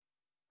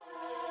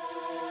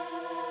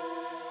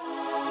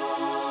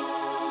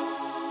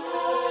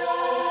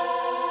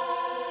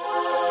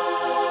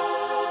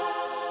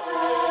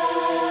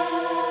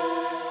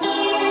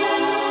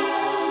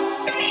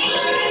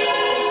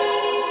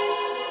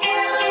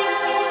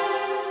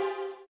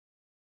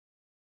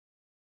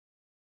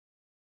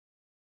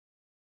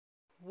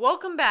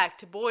Welcome back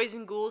to Boys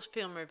and Ghouls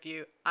Film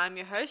Review. I'm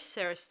your host,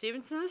 Sarah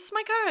Stevenson. This is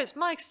my co-host,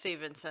 Mike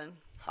Stevenson.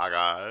 Hi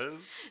guys.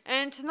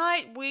 And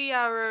tonight we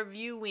are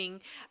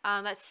reviewing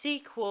that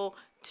sequel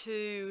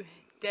to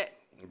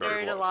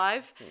Buried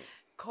Alive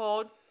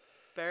called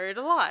Buried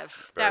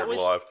Alive. Buried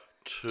Alive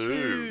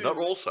 2. Not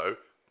also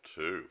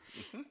 2.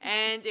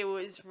 And it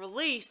was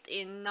released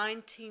in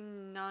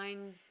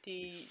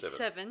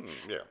 1997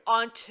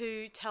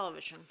 onto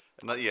television.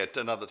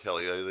 Another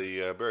telly.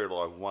 The Buried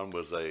Alive 1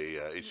 was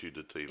a issued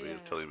to TV, a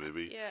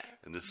telemovie,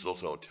 and this is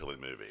also a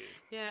telemovie.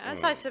 Yeah,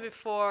 as I said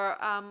before,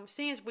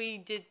 seeing as we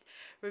did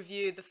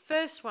review the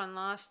first one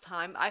last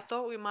time, I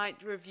thought we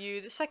might review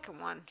the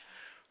second one.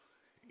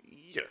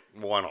 Yeah,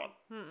 why not?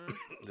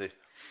 Let's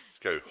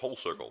go whole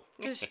circle.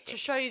 Just to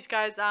show you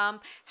guys how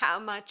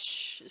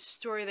much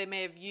story they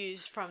may have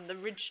used from the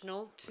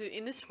original to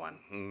in this one.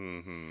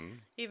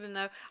 Even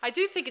though I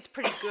do think it's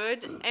pretty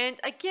good, and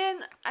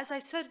again, as I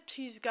said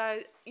to you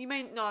guys, you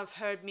may not have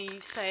heard me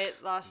say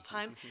it last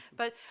time,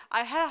 but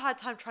I had a hard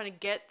time trying to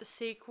get the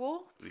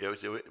sequel. Yeah,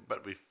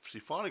 but she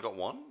finally got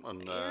one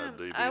on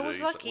DVD. I was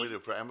lucky.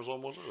 For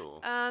Amazon, was it?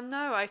 Or?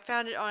 No, I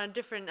found it on a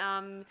different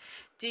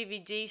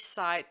DVD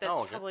site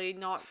that's probably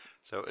not...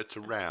 So it's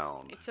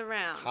around. It's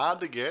around. Hard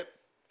to get.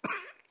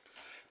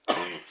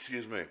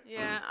 Excuse me.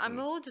 Yeah, I'm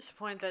a little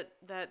disappointed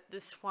that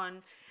this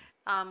one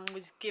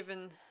was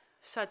given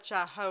such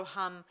a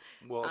ho-hum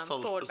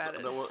thought about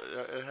it.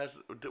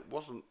 It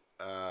wasn't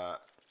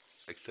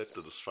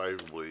accepted as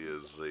favourably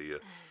as the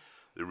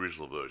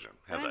original version.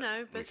 I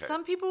know, but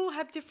some people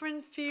have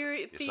different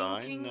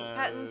thinking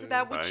patterns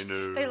about which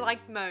they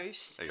like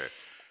most. Okay.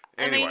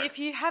 I Anyway. mean, if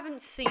you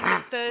haven't seen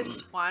the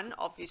first one,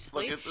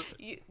 obviously,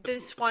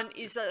 this one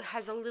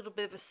has a little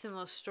bit of a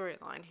similar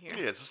storyline here.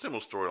 Yeah, it's a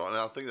similar storyline. And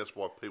I think that's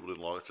why people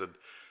didn't like it. Said,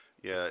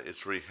 yeah,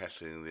 it's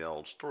rehashing the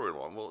old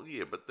storyline. Well,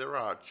 yeah, but there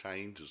are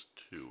changes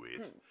to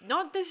it.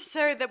 Not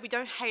necessarily that we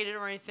don't hate it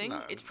or anything.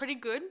 No. It's pretty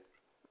good.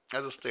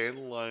 As a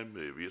standalone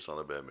movie, it's not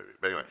a bad movie.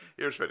 But anyway,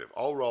 irrespective,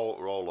 I'll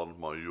roll on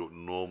my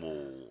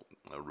normal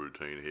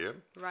routine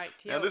here. Right.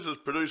 Now, this is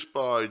produced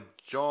by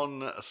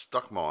John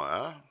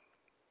Stuckmeyer.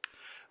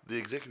 The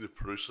executive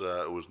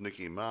producer was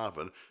Nicky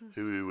Marvin,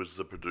 who was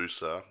the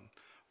producer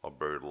of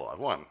Buried Alive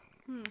 1.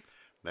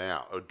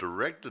 Now,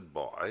 directed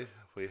by,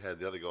 we had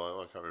the other guy,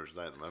 I can't remember his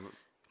name at the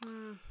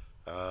moment,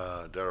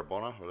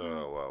 Darabont,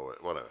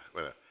 whatever.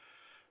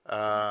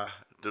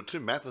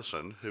 Tim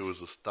Matheson, who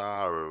was the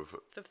star of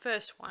the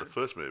first one, the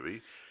first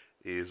movie,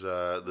 is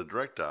the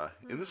director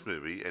in this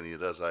movie, and he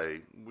does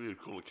we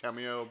would call it a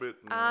cameo a bit.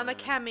 A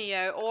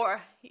cameo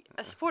or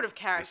a supportive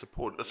character. A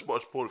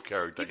supportive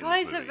character. He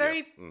plays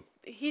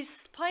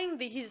he's playing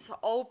his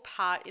old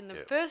part in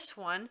the first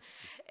one,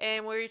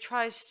 and where he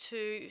tries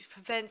to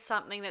prevent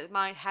something that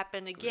might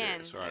happen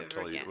again,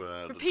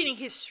 repeating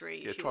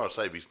history. Yeah, trying to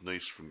save his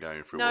niece from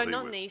going through. No,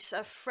 not niece.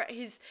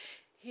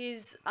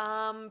 His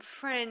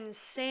friend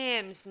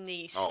Sam's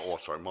niece. Oh,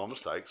 sorry, my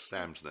mistake.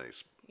 Sam's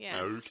niece.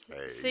 Yes.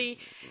 Okay. See,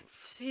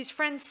 his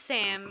friend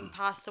Sam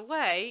passed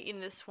away in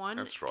this one.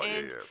 That's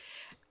right.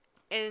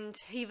 And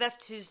he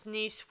left his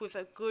niece with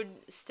a good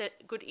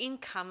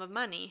income of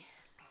money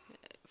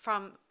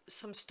from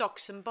some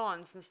stocks and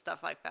bonds and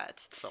stuff like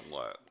that. Something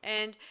like that.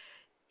 And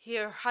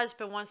her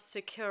husband wants to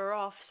kill her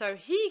off so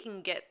he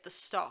can get the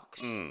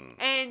stocks.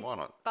 And why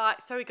not?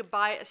 So he could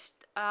buy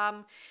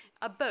a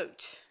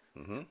boat.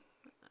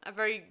 A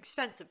very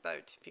expensive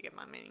boat, if you get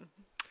my meaning.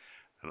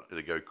 And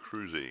to go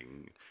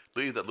cruising,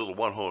 leave that little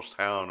one-horse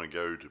town and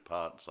go to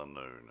parts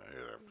unknown.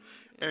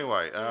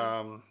 Anyway,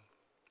 as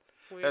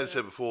I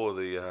said before,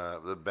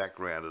 the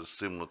background is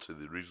similar to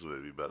the original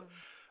movie, but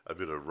a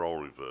bit of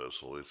role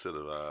reversal. Instead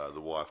of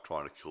the wife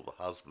trying to kill the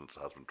husband, it's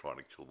the husband trying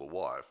to kill the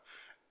wife.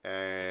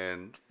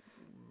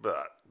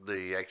 But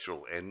the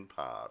actual end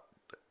part,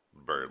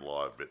 Buried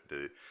Alive, but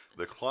the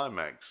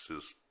climax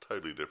is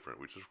totally different,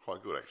 which is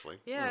quite good, actually.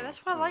 Yeah,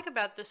 that's what I like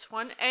about this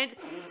one. And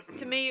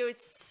to me, it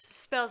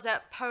spells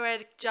out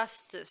poetic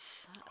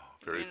justice. Oh,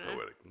 very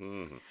poetic.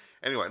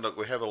 Anyway, look,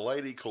 we have a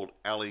lady called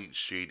Ali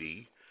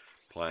Sheedy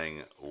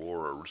playing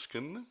Laura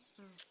Riskin.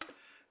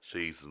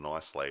 She's the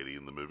nice lady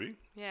in the movie.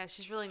 Yeah,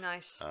 she's really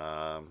nice.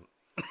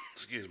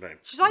 Excuse me.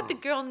 She's like the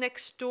girl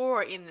next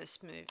door in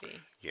this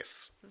movie.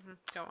 Yes.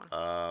 Go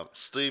on.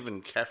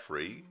 Stephen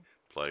Caffrey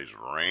plays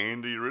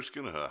Randy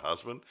Riskin, her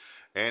husband,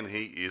 and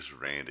he is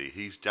Randy.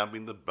 He's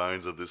jumping the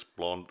bones of this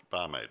blonde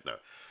barmaid. No.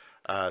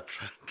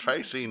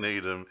 Tracy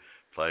Needham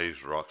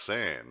plays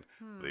Roxanne,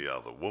 the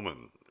other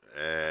woman.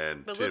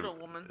 And the little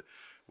woman.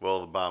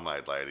 Well, the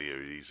barmaid lady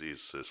who he's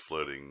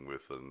flirting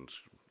with and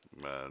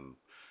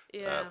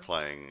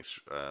playing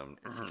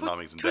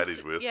mummies and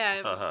daddies with.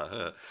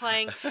 Yeah,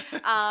 playing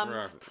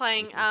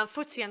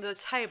footsie under the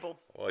table.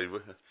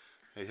 Well,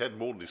 he had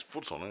more than his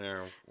foot on it.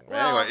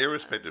 Anyway,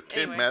 irrespective,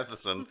 Tim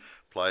Matheson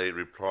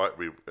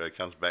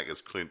comes back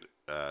as Clint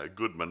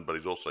Goodman, but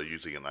he's also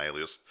using an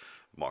alias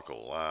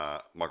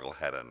Michael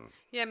Haddon.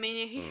 Yeah, I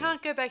mean, he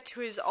can't go back to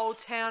his old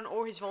town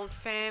or his old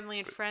family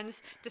and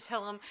friends to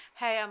tell them,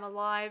 "Hey, I'm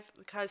alive,"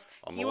 because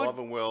I'm alive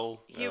and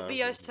well. he would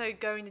be also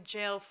going to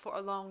jail for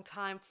a long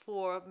time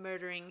for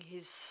murdering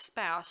his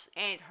spouse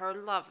and her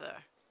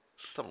lover.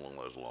 Something along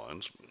those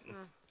lines.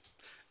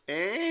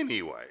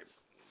 Anyway,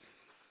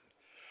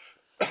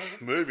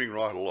 moving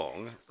right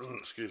along.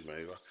 Excuse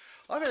me.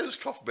 I've had this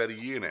cough about a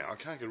year now. I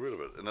can't get rid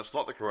of it, and it's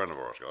not the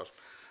coronavirus, guys.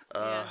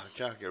 I Yes.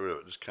 can't get rid of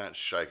it. Just can't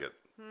shake it.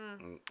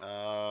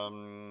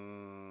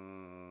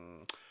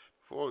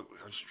 Before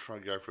I just try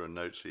to go through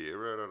notes here.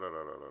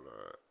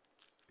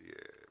 Yeah.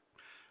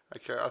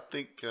 Okay, I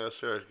think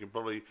Sarah can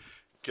probably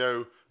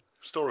go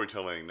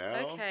storytelling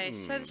now. Okay,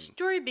 so the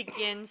story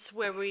begins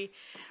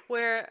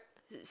where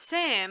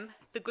Sam,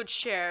 the good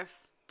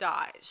sheriff,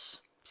 dies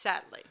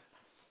sadly.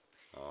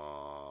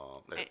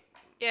 Yeah.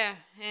 Yeah,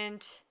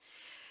 and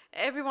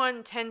everyone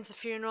attends the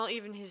funeral,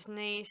 even his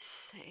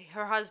niece.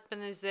 Her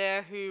husband is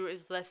there, who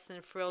is less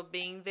than thrilled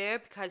being there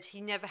because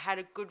he never had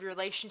a good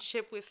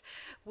relationship with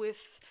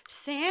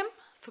Sam.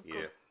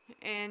 Yeah.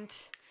 And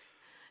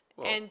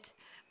Well, and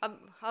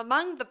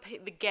among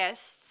the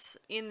guests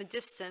in the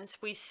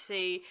distance, we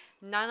see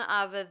none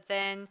other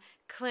than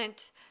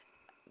Clint,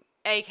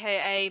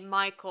 aka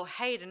Michael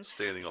Hayden,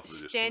 standing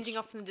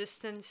off in the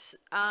distance.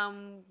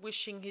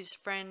 wishing his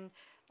friend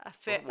a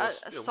Saying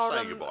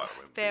solemn goodbye to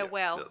him.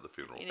 farewell Yeah, at the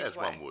funeral, in his as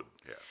way. one would.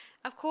 Yeah.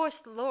 Of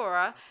course,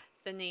 Laura,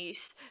 the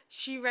niece,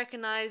 she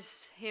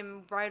recognized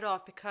him right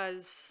off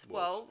because,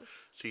 well,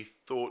 She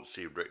thought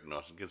she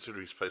recognised him,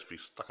 considering he's supposed to be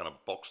stuck in a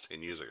box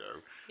 10 years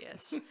ago.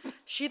 yes.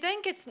 She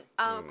then gets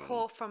a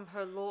call from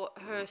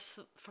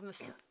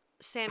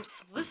Sam's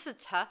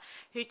solicitor,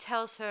 who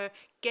tells her,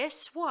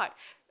 "Guess what?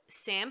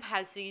 Sam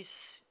has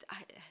these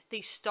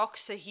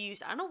stocks that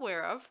he's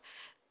unaware of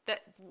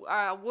that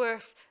are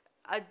worth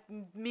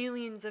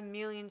millions and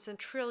millions and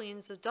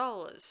trillions of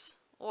dollars."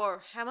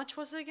 Or how much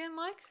was it again,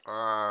 Mike?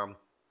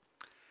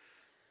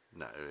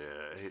 No,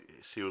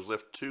 she was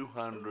left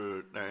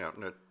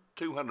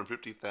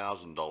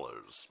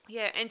 $250,000.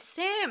 Yeah, and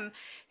Sam,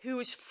 who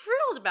is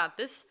thrilled about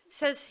this,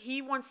 says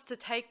he wants to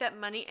take that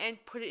money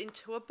and put it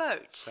into a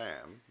boat.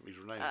 Sam, his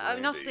name's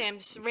Randy. Not Sam,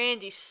 just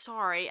Randy.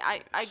 Sorry,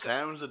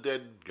 Sam's a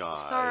dead guy.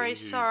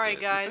 Sorry,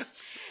 guys.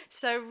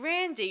 So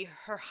Randy,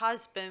 her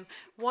husband,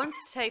 wants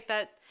to take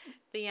the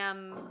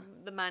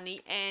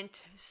money and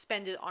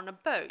spend it on a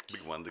boat.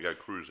 Big one to go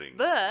cruising.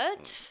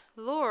 But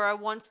Laura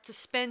wants to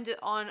spend it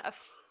on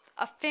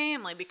a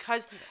family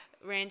because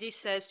Randy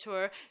says to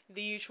her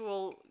the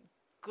usual,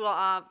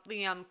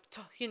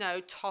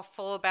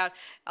 toffle about,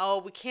 "Oh,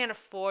 we can't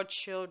afford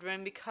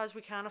children because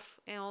we can't,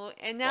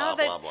 and now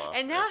Blah, blah,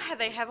 blah. how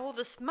they have all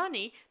this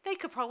money, they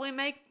could probably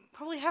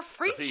have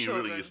free He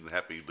children." really isn't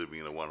happy living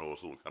in a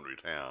one-horse little country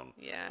town.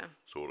 Yeah.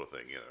 Sort of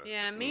thing, you know.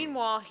 Yeah.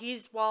 Meanwhile,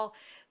 while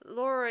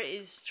Laura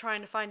is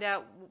trying to find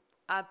out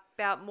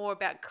more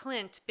about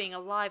Clint being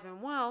alive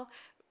and well,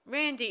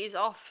 Randy is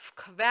off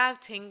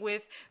cavorting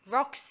with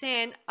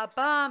Roxanne, a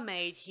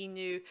barmaid he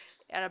knew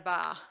at a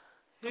bar.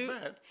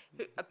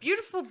 A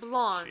beautiful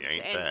blonde.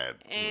 She ain't bad.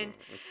 And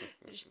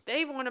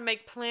they want to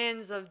make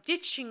plans of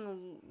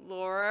ditching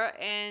Laura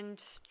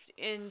and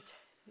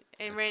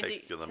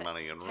Randy Take the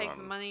money and take run.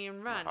 the money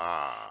and run.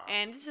 Ah.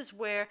 And this is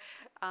where,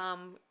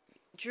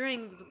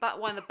 during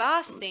one of the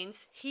bar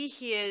scenes, he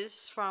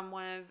hears from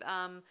one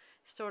of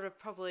sort of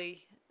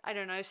probably, I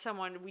don't know,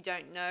 someone we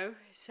don't know,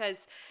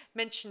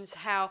 mentions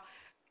how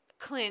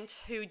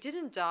Clint, who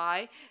didn't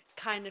die,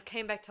 kind of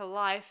came back to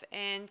life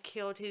and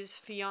killed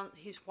his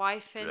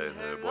wife and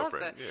her lover,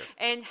 boyfriend, yeah.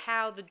 and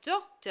how the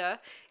doctor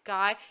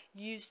guy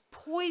used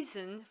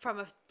poison from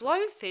a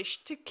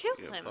blowfish to kill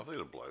Yeah, him. I think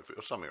it's a blowfish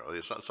or something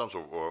like that. Some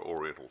sort of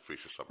oriental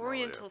fish or something.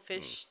 Oriental like that.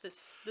 fish. The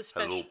Had a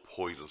special. little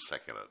poison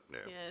sac in it. Yeah.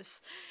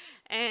 Yes.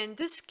 And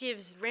this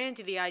gives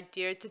Randy the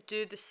idea to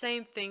do the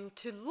same thing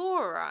to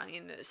Laura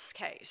in this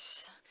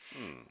case.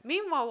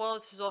 Meanwhile, while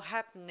this is all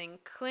happening,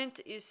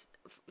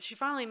 she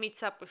finally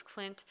meets up with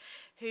Clint,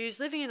 who's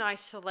living in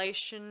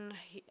isolation,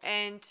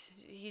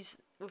 he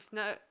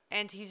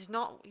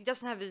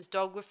doesn't have his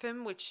dog with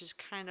him, which is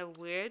kind of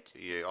weird.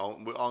 Yeah,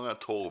 I'm going to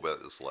talk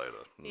about this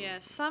later. Yeah,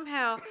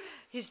 somehow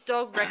his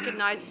dog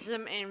recognizes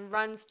him and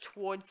runs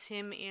towards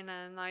him in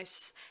a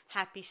nice,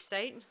 happy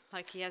state,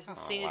 like he hasn't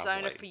seen his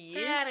owner lovely. for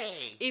years.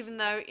 Daddy. Even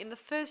though in the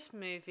first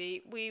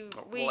movie, we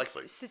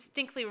actually-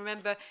 distinctly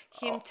remember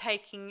him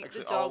taking Actually,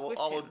 the dog with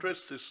I'll him.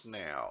 address this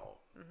now.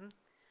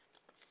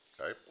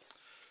 Okay.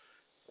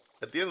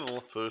 At the end of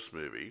the first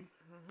movie,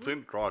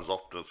 Clint drives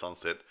off to the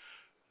sunset,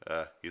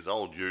 his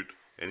old ute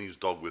and his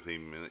dog with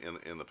him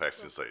in the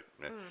passenger seat,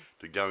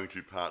 to going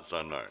to parts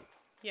unknown.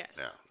 Yes.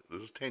 Now,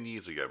 this is 10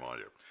 years ago,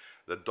 mind you.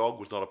 The dog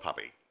was not a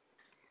puppy.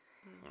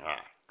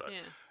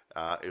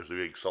 It was a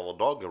big solid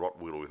dog, a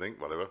Rottweiler, we think,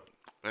 whatever.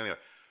 Anyway,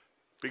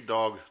 big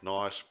dog,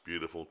 nice,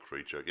 beautiful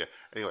creature. Yeah.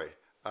 Anyway,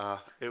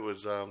 it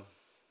was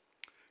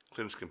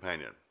Clint's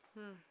companion.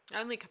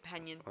 Only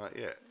companion.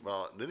 Yeah.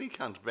 Well, then he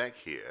comes back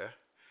here,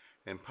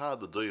 and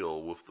part of the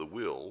deal with the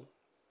will,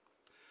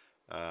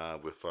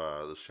 with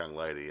this young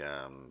lady,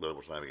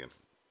 what's her name again?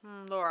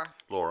 Laura.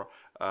 Laura,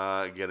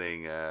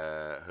 getting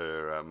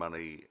her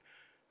money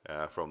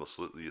from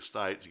the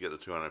estate to get the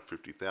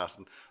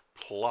 250,000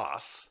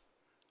 plus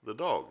the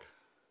dog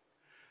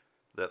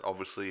that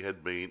obviously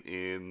had been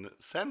in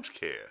Sam's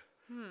care.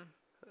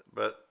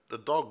 But the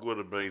dog would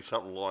have been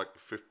something like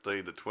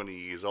 15 to 20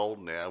 years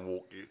old now,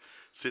 and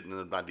sitting in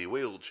a bloody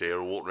wheelchair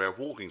or walking around with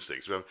walking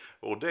sticks,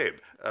 or dead.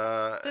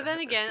 But then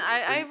again,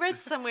 I read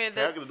somewhere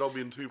that how can a dog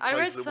be in two I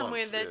places read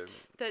somewhere at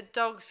once? that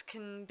dogs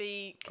can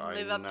I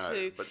live up know,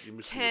 to but you're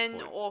missing the 10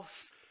 point. or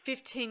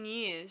 15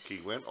 years.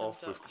 He went some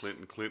off with dogs. Clint,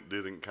 and Clint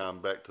didn't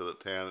come back to the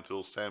town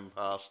until Sam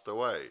passed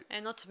away.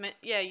 And not to mention,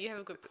 yeah, you have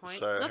a good point.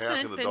 So not how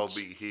to can the dog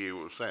be here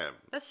with Sam?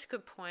 That's a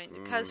good point,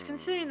 because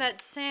considering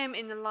that Sam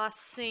in the last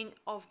scene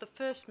of the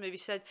first movie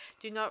said,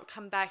 "Do not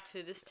come back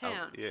to this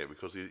town." Yeah,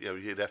 because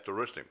he'd have to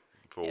arrest him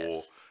for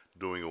Yes.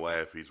 doing away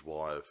with his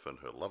wife and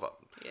her lover.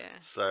 Yeah.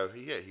 So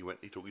he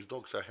took his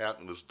dog. So how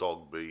can this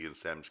dog be in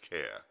Sam's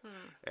care?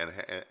 And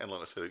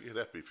like I said, he'd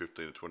have to be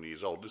 15 to 20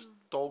 years old. This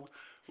dog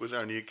was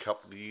only a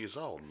couple of years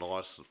old,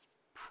 nice and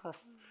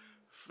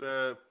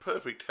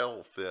perfect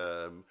health,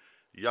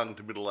 young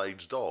to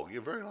middle-aged dog. Yeah,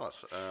 very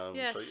nice.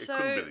 Yeah, so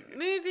it couldn't be.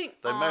 moving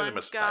They made a on,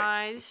 mistake.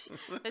 guys.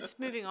 Let's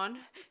moving on.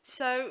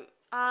 So,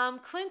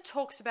 Clint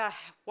talks about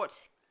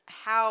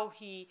how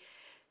his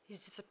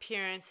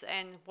disappearance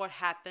and what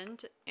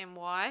happened and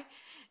why.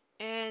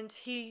 And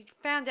he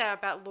found out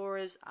about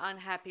Laura's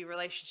unhappy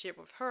relationship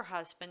with her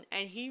husband,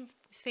 and he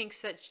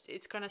thinks that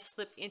it's going to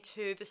slip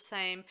into the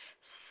same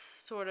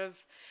sort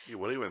of Yeah,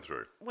 what he went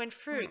through.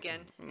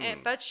 again.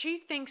 But she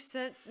thinks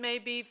that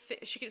maybe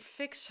she can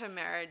fix her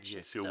marriage. and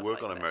Yes, he'll stuff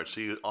work like on her that. marriage.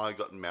 See, I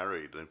got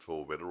married, and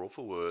for better or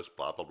for worse,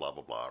 blah, blah, blah,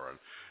 blah, blah. And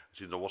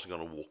she said I wasn't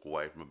going to walk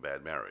away from a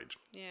bad marriage.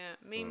 Yeah.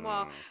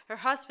 Meanwhile, her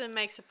husband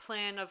makes a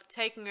plan of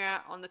taking her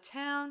out on the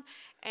town,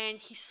 and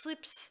he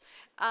slips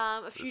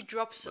a few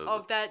drops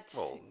of that,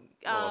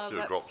 a few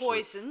that drops,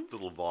 poison. a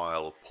little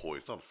vial of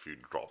poison, not a few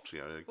drops,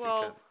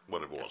 Well,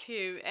 whatever it a was.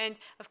 few. And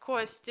of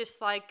course,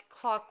 just like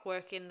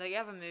clockwork in the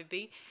other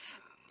movie,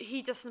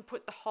 he doesn't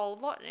put the whole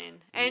lot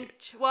in. And,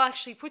 well,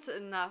 actually, he puts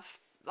it enough,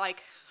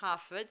 like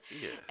half of it.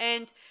 Yeah.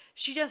 And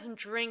she doesn't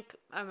drink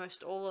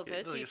almost all of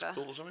it Did he get either.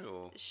 spilled or something?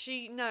 Or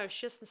She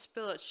doesn't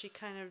spill it. She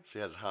kind of she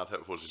has a heart attack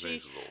before she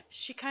finishes it all.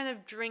 she kind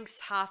of drinks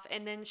half,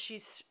 and then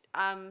she's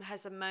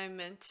has a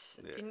moment.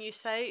 Yeah. Didn't you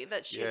say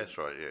that she? Yeah, that's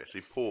right, yeah. She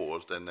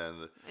paused and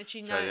then And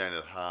she so know- only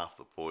had half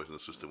the poison in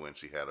the system when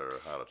she had her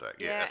heart attack.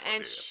 Yeah, Yeah, that's right,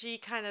 and she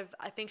kind of,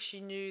 I think she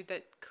knew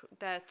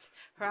that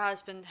her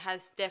husband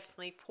has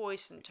definitely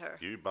poisoned her.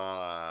 You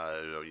buy,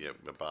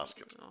 a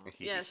basket.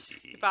 Yes,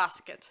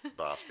 basket.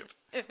 Basket.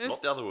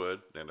 Not the other word.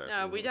 No.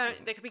 No, we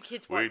don't. There could be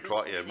kids We watching.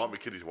 try, it might be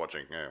kiddies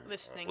watching. Yeah.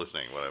 Listening.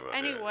 Whatever. yeah.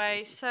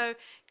 Anyway, so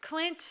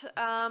Clint,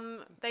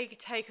 they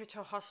take her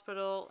to a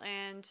hospital,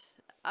 and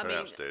Her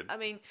house dead.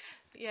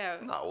 yeah.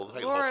 No, well, they take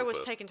her to Laura hospital was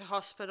first. taken to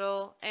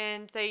hospital,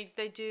 and they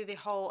do the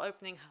whole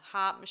opening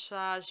heart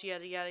massage,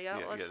 yada yada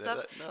yada, all that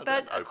stuff. No, but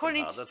don't open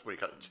according heart, to that's when you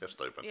cut the chest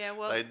open. Yeah,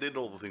 well- they did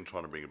all the things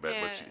trying to bring it back,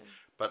 Yeah.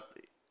 but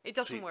it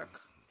doesn't see, work.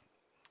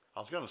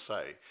 I was going to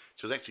say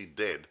she was actually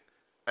dead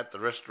at the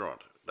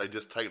restaurant. They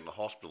just taken the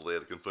hospital there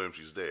to confirm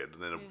she's dead,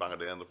 and then bung her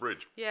down the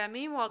fridge. Yeah.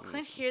 Meanwhile,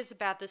 Clint hears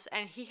about this,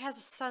 and he has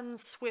a sudden,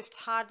 swift,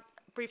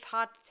 brief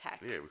heart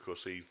attack. Yeah,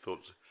 because he thought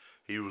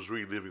he was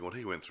reliving what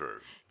he went through.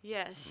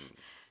 Yes.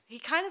 He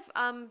kind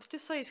of,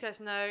 just so you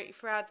guys know,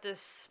 throughout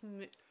this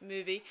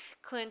movie,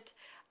 Clint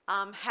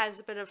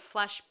has a bit of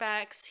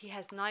flashbacks. He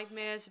has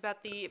nightmares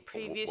about the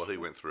previous... what he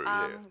went through,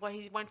 yeah. What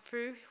he went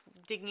through,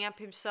 digging up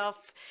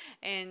himself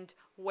and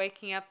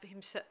waking up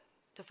himself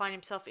to find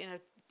himself in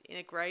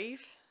a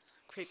grave.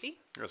 Creepy.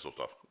 That sort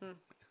of stuff.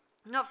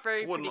 Not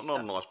very Well, pretty not stuff.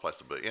 a nice place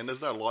to be, and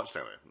there's no lights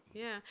down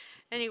there. Yeah.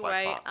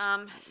 Anyway,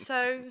 parts.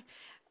 so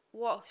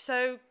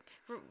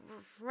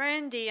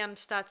Randy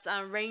starts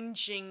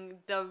arranging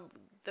the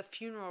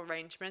funeral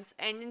arrangements,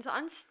 and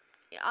it's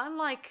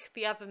unlike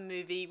the other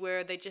movie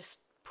where they just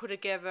put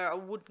together a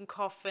wooden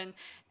coffin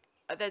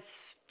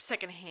that's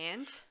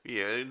secondhand.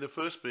 Yeah, in the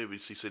first movie,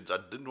 she said I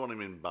didn't want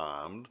him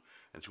embalmed,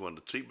 and she wanted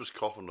the cheapest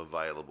coffin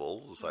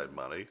available to save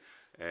money.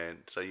 And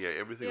so,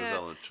 everything was Yeah.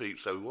 done on the cheap,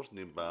 so he wasn't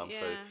embalmed,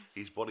 so Yeah.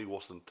 his body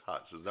wasn't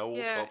touched. There's no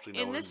Yeah, autopsy,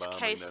 no in this embalming,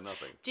 case, no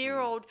nothing. dear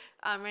old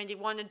Randy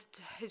wanted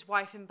his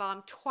wife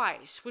embalmed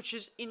twice, which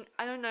is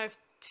I don't know if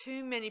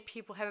too many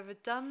people have ever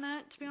done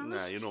that, to be No,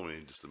 honest. you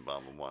normally just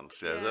embalm them once.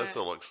 Yeah, Yeah. that's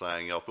sort of like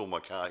saying I'll fill my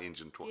car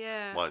engine twice,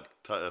 Yeah. my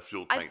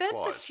fuel I tank bet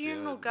twice. the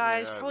funeral yeah,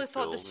 guys yeah, probably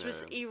thought overfilled, this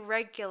was yeah.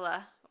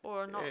 irregular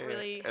or not Yeah,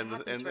 really and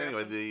happens very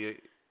anyway,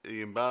 often.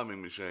 the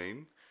embalming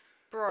machine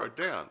broke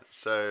down,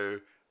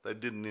 so they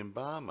didn't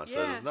embalm her. So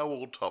Yeah. there's no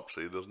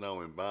autopsy, there's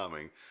no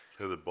embalming,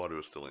 so the body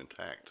was still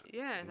intact.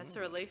 Yeah, that's a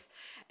relief.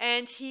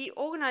 And he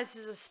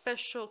organizes a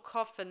special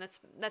coffin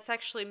that's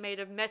actually made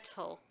of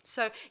metal.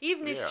 So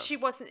even Yeah. if she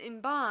wasn't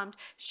embalmed,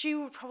 she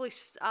would probably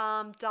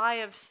die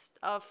of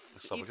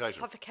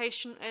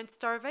suffocation and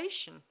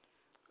starvation.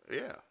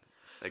 Yeah,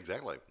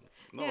 exactly.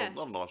 Yeah.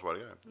 Not a nice way to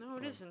go. No,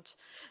 it isn't.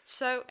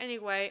 So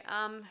anyway,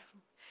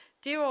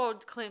 dear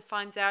old Clint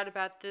finds out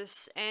about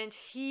this, and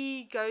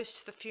he goes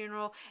to the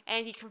funeral,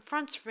 and he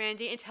confronts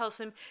Randy and tells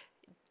him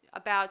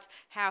about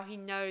how he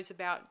knows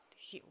about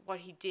what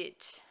he did.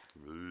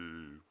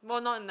 Ooh.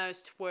 Well, not in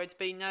those words,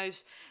 but he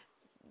knows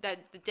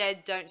that the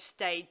dead don't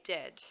stay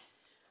dead.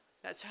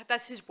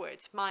 That's his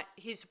words,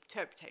 his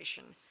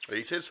interpretation.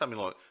 He said something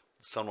like,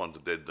 "Sometimes the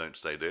dead don't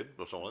stay dead,"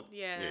 or something like that.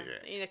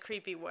 Yeah, in a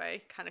creepy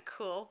way, kind of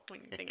cool when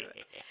you think of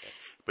it.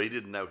 But he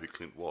didn't know who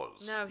Clint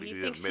was. No, because he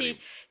hadn't thinks met him.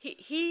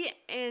 he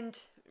and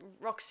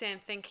Roxanne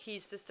think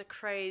he's just a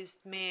crazed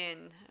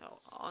man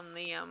on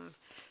the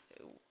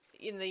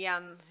in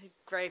the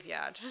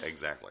graveyard.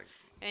 Exactly.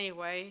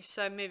 Anyway,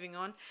 so moving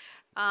on.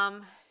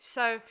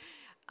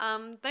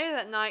 Later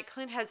that night,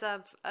 Clint has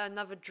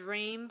another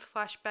dream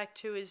flashback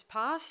to his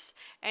past,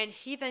 and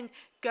he then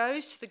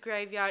goes to the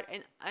graveyard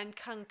and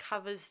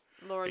uncovers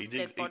Laura's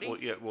dead body.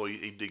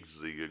 He digs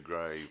the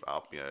grave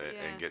up,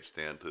 and gets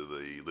down to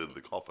the lid of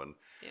the coffin.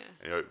 Yeah.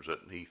 And he opens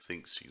it, and he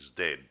thinks she's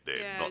dead,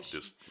 Yeah, not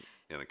just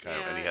in a coma,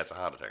 yeah. and he has a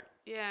heart attack.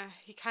 Yeah,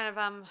 he kind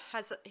of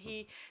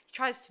he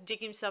tries to dig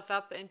himself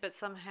up, but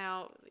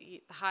somehow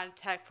the heart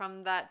attack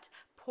from that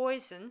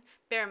poison,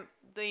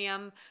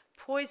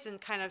 poison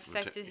kind of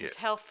affected his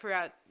health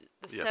throughout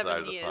the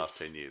 7 years. The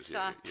past 10 years.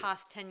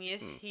 Past 10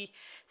 years, he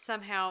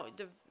somehow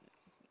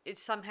it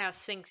somehow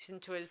sinks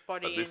into his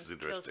body But this and is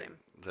kills interesting. him.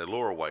 So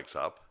Laura wakes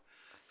up,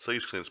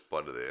 sees Clint's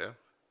body there,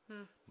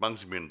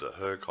 bungs him into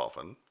her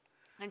coffin,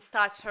 And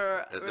starts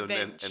her and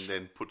revenge.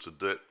 then puts the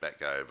dirt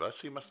back over.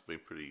 She must have been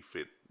pretty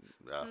fit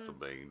after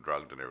being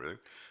drugged and everything,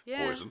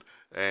 Yeah. poisoned.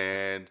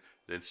 And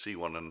then she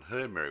went on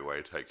her merry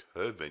way to take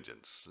her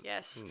vengeance.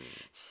 Yes.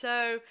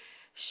 So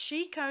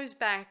she goes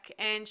back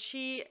and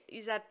she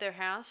is at their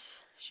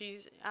house.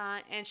 She's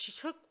and she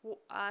took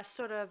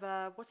sort of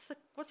what's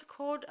it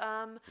called?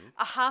 A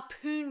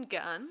harpoon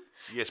gun.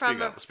 Yeah,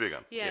 from spear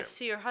gun. Yeah, Yeah.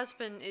 see, her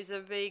husband is a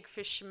big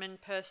fisherman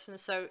person,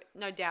 so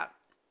no doubt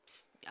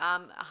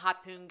a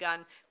harpoon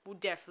gun will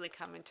definitely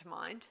come into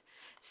mind.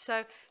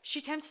 So she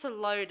attempts to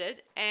load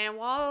it, and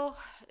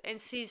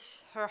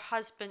sees her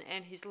husband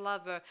and his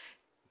lover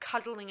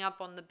cuddling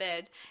up on the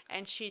bed,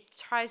 and she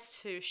tries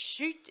to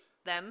shoot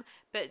them,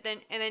 but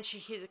then she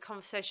hears a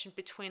conversation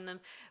between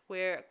them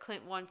where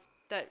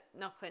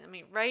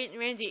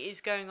Randy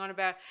is going on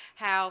about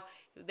how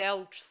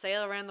they'll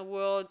sail around the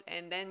world,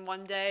 and then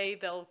one day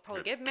they'll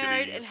probably get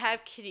married and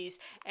have kitties.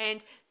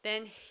 And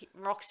then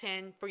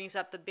Roxanne brings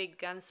up the big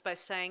guns by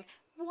saying,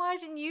 "Why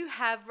didn't you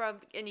have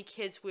any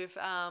kids with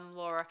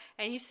Laura?"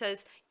 And he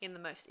says, in the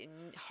most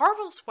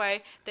horrible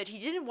way, that he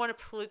didn't want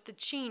to pollute the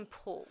gene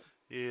pool.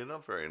 Yeah,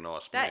 not very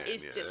nice That man.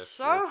 is yeah, just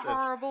that's-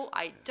 horrible.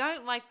 I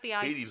don't like the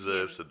idea. He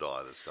deserves to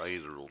die, this guy.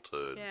 He's a real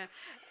turd. Yeah.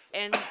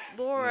 And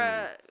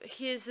Laura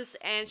hears this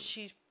and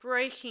she's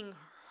breaking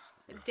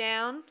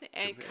down,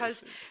 and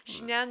because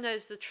she now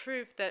knows the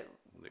truth that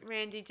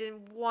Randy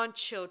didn't want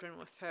children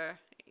with her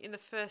in the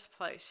first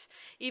place,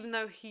 even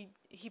though he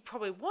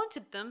probably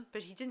wanted them,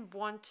 but he didn't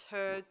want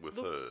her With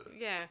her.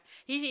 Yeah,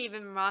 he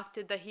even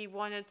remarked that he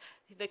wanted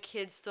the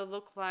kids to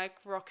look like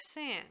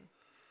Roxanne.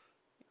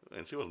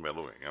 And she wasn't bad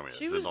looking. I mean, She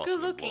she's a was nice good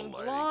little looking,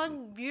 lady.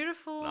 blonde,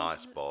 beautiful.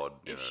 Nice bod.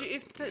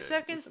 If the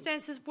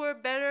circumstances were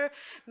better,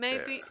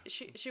 maybe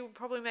she would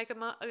probably make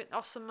an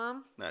awesome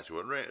mum. No, she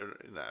wasn't.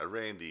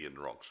 Randy and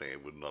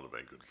Roxanne would not have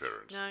been good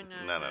parents. No.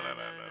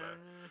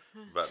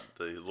 But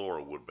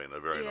Laura would have been a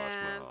very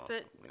nice mum.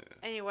 But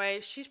anyway,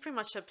 she's pretty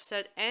much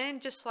upset,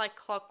 and just like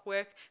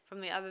clockwork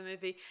from the other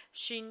movie,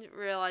 she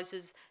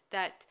realizes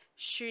that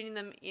shooting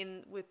them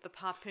in with the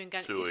harpoon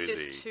gun is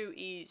just too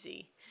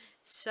easy.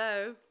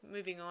 So,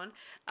 moving on,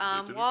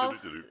 while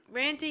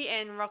Randy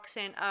and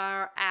Roxanne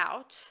are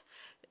out,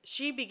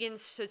 she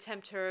begins to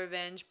attempt her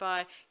revenge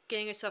by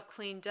getting herself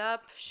cleaned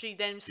up. She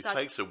then She starts...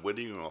 takes a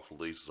wedding ring off,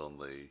 leaves on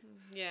the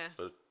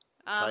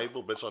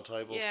bedside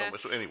table, somewhere.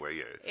 So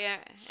anyway, Yeah.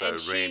 So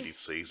and Randy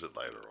sees it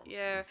later on.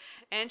 Yeah,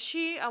 and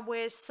she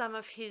wears some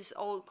of his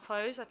old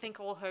clothes. I think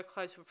all her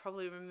clothes were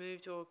probably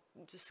removed or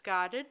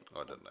discarded.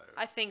 I don't know.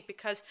 I think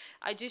because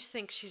I just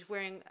think she's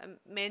wearing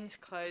men's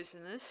clothes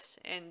in this,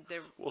 and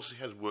they're... Well, she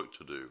has work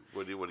to do.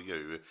 What do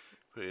you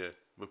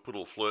we put a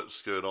little flirt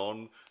skirt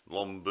on,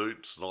 long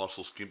boots, nice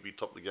little skimpy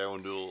top to go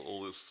and do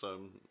all this.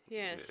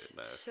 Yes.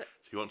 No. So,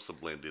 She wants to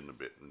blend in a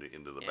bit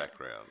into the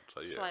background.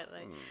 So yeah.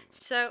 slightly.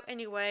 So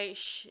anyway,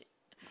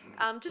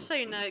 just so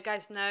you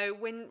guys know,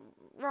 when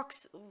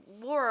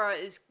Laura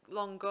is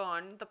long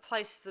gone, the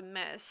place is a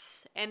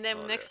mess, and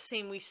then next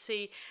scene we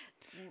see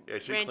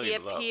Randy cleans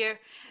it up. appear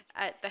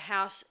at the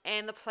house,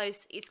 and the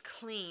place is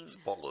clean.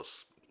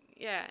 Spotless.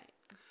 Yeah.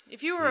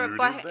 If you were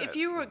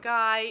a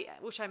guy,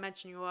 which I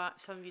imagine you are,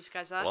 some of you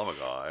guys are. Well, I'm a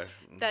guy.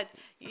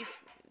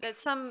 that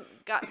some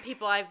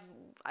people I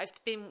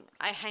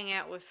hang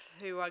out with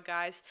who are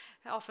guys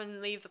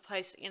often leave the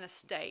place in a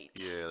state.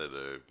 Yeah, they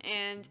do.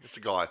 And It's a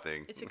guy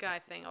thing. it's a guy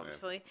thing,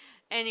 obviously.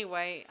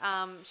 Anyway,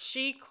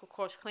 she of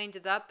course cleaned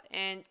it up,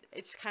 and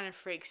it's kind of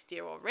freaks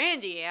dear old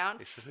Randy out.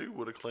 He said, "Who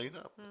would have cleaned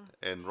up?"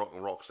 And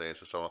Roxanne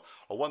said, "Someone.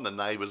 Oh, one of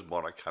the neighbours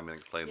might have come in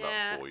and cleaned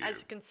Yeah, up for you."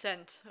 as a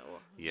consent. Or,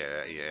 Yeah,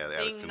 out of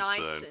being concern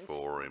nice and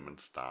for him and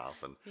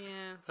stuff. And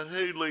yeah, but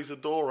who leaves the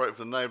door open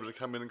for the neighbours to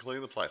come in and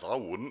clean the place? I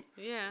wouldn't.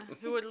 yeah.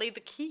 Who would leave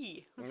the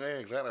key? Yeah,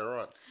 exactly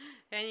right.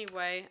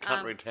 Anyway,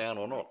 Country town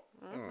or not.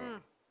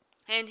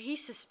 and he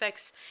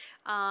suspects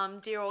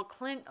dear old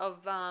Clint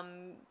of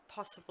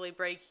possibly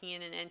breaking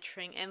in and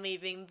entering and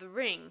leaving the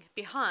ring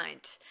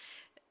behind.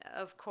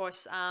 Of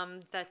course,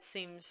 that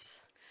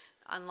seems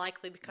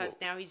unlikely because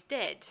now he's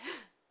dead.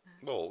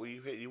 Well,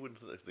 you wouldn't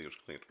think it was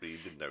Clint, but you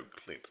didn't know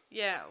Clint.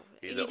 Yeah,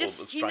 He's a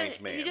strange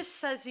man. he just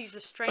says he's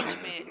a strange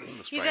man.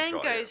 He strange then guy,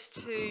 yeah. goes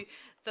to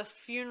the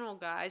funeral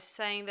guys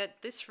saying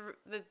that this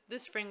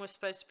ring was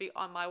supposed to be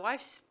on my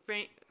wife's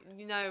ring,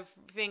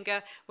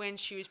 finger when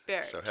she was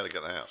buried. So how to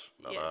get the house?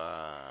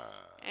 Yes.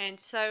 And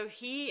so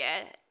he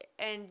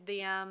and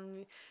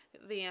the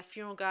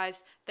funeral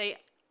guys, they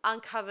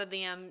uncover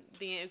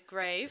the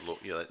grave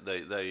Look, yeah,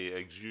 they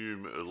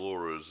exhume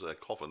Laura's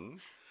coffin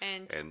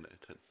and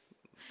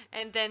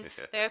and then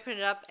they open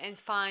it up and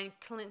find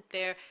Clint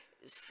there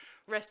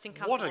resting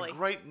comfortably. what a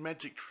great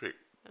magic trick.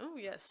 Oh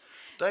yes.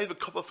 David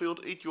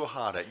Copperfield, eat your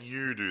heart out.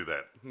 You do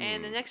that.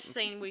 And the next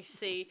scene we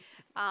see,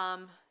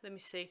 let me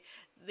see,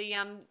 the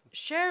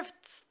sheriff,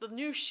 the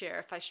new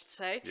sheriff, I should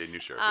say. Yeah, new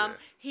sheriff, yeah.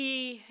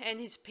 He and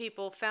his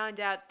people found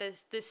out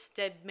that this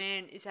dead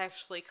man is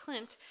actually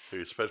Clint.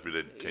 Who's supposed to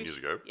be dead 10 years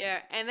ago. Yeah,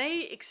 and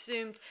they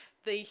exhumed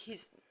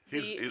his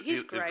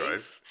His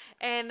grave.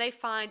 and they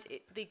find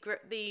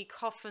the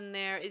coffin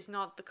there is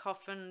not the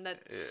coffin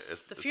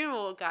that's the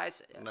funeral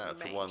guys No,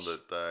 it's arranged. the one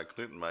that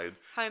Clinton made.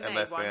 Homemade and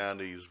they one. found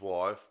his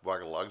wife,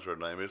 Buggerlugs, her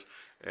name is,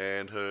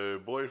 and her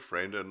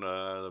boyfriend, and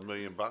 $1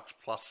 million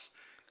plus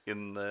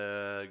in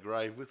the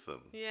grave with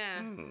them.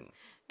 Yeah,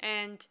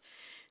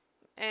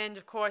 and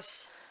of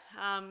course,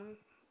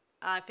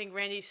 I think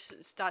Randy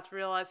starts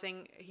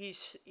realizing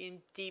he's in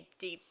deep,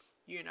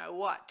 you know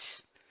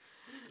what.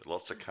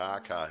 Lots of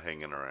car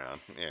hanging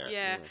around. Yeah.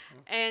 Yeah,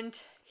 and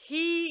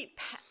he,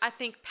 I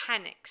think,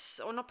 panics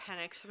or not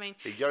panics. I mean,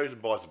 He goes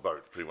and buys a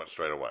boat pretty much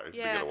straight away to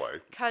yeah, get away.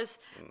 because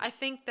I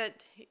think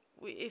that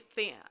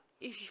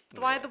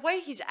by the way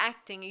he's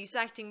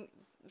acting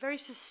very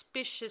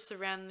suspicious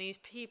around these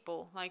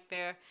people. Like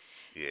they're,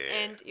 Yeah.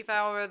 and if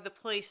I were the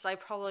police, I'd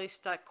probably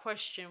start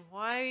questioning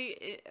why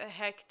the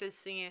heck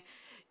is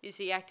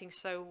he acting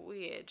so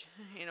weird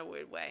in a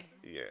weird way.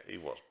 Yeah, he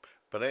was.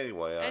 But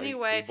anyway,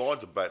 Anyway. he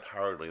buys a boat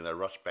hurriedly and they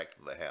rush back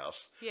to the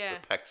house. Yeah.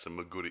 To pack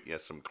some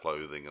some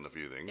clothing and a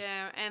few things.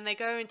 Yeah, and they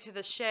go into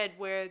the shed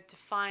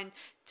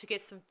to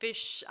get some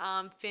fish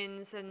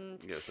fins and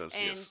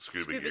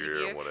scuba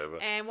gear or whatever.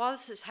 And while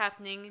this is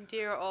happening,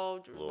 dear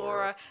old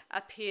Laura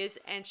appears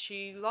and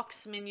she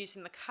locks them in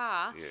using the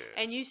car Yes.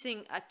 and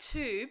using a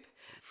tube.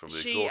 From the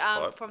exhaust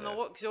pipe, from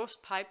the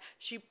exhaust pipe,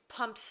 she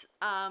pumps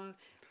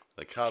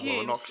the carbon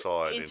fumes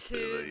monoxide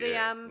into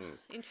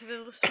the into the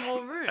little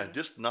small room. and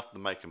just enough to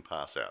make him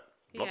pass out.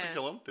 Not to Yeah,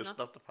 kill him, just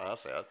enough to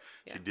pass out.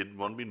 Yeah. She didn't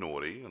want to be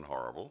naughty and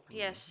horrible.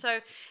 Yes. So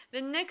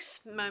the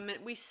next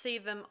moment we see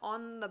them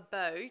on the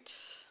boat.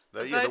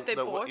 They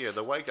bought.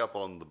 they wake up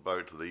on the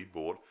boat that he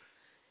bought,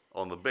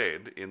 on the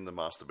bed in the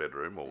master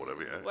bedroom or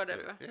whatever. Yeah,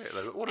 Whatever.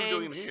 Yeah. What are we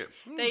doing in here?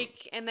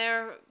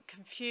 They're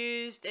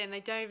confused and they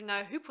don't even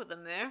know who put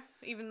them there,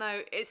 even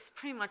though it's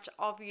pretty much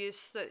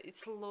obvious that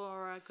it's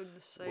Laura.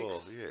 Goodness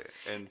sakes. Well,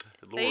 yeah, and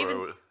They even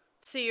Laura.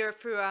 see her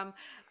through a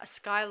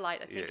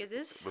skylight. I think Yeah, it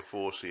is.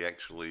 before she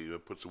actually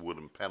puts a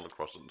wooden panel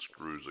across it and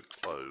screws it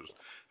closed.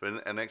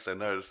 And next they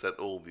notice that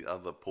all the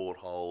other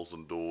portholes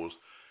and doors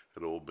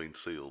had all been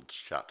sealed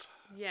shut.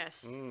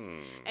 Yes.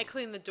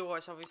 Including the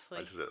doors, obviously.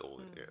 I just said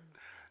all, yeah.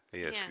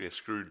 Yes, Yeah. yeah,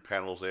 screwed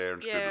panels there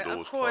and screwed Yeah, the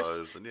doors of course.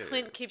 closed. And yeah,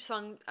 Clint keeps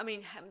on. I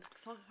mean,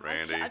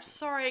 Randy. I'm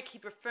sorry, I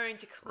keep referring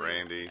to Clint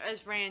Randy.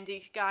 as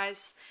Randy.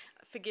 Guys,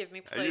 forgive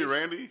me, please. Are you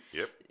Randy?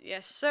 Yep.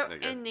 Yes. So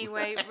Okay.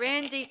 anyway,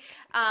 Randy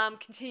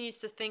continues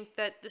to think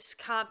that this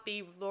can't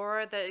be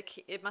Laura. That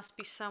it must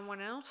be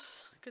someone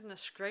else.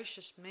 Goodness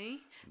gracious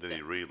me. Then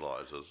he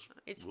realizes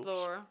It's whoops,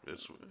 Laura.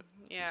 It's,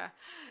 Yeah.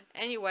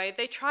 Anyway,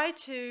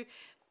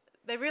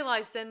 they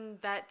realize then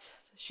that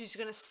she's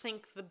going to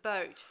sink the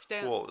boat.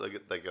 well, they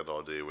get the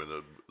idea when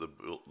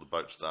the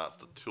boat starts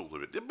to tilt a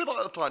bit. A bit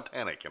like the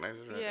Titanic, you know.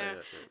 Yeah.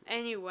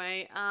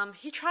 Anyway,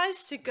 he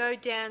tries to go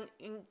down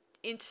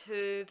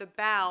into the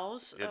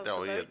bowels Yeah, of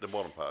no, the yeah, boat. the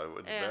bottom part.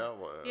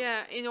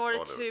 Yeah, in order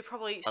whatever. to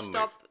probably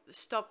Unleash.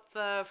 stop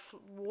the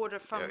water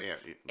from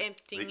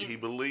emptying. He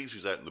believes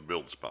he's opened the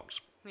bilge pumps,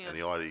 Yeah. and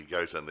the idea he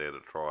goes in there to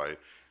try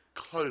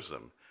close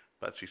them,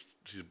 but she's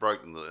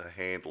broken the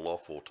handle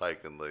off or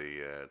taken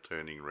the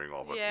turning ring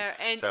off it. Yeah,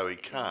 and- so he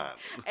can't.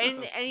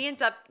 and he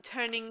ends up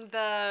turning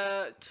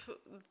the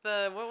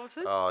what was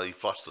it? Oh, he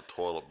flushed the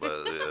toilet,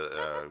 but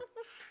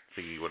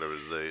thingy, whatever,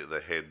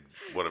 the head,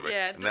 whatever,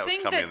 Yeah, and that was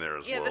coming in there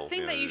as well. the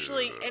thing that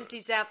usually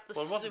empties out the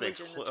Well, it must have been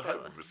sewage in the I hope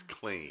toilet. it was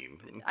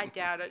clean. I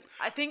doubt it.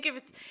 I think if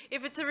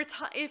it's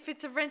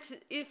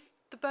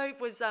a the boat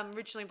was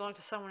originally belonged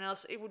to someone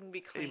else, it wouldn't be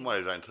He clean. might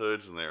have his own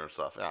turds in there and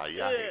stuff. Oh, yucky.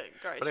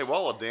 Gross. But anyway,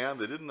 while they're down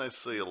there, didn't they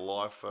see a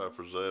life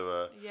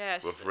preserver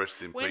Yes. with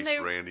rest in When peace, they-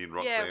 Randy and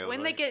Roxanne? Yeah,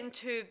 when they get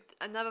into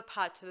another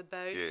part to the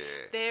boat, Yeah.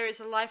 there is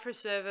a life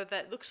preserver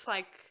that looks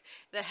like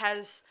that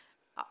has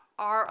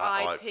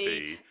R.I.P.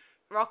 R.I.P.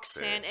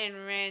 Roxanne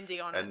and Randy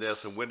on And it. there's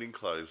some wedding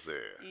clothes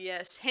there.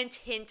 Yes, hint,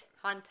 hint,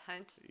 hunt,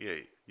 hunt. Yeah,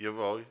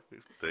 well,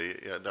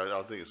 no,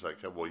 I think it's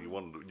okay. Well, you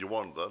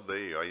wanted that. There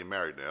you are. You're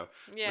married now.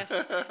 Yes,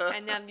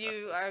 and now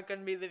you are going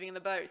to be living in the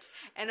boat.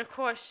 And of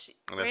course,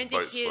 And as the Randy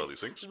boat slowly hears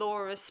sinks.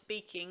 Laura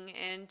speaking,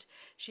 and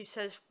she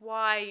says,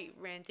 "Why,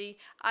 Randy?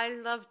 I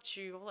loved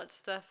you," all that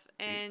stuff.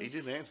 And He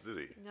didn't answer, did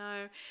he?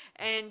 no,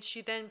 and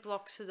she then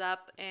blocks it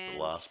up, and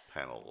The last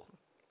panel.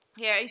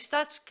 yeah, he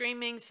starts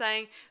screaming,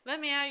 saying, "Let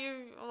me out,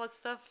 you!" all that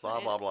stuff. Blah,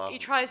 And blah, blah. He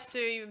tries to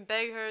even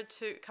beg her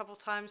to a couple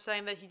times,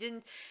 saying that he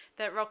didn't,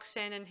 that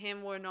Roxanne and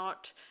him were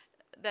not,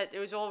 that it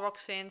was all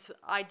Roxanne's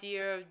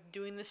idea of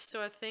doing this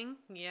sort of thing.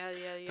 Yeah.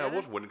 No, it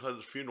wasn't wedding clothes. It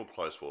was funeral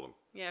clothes for them.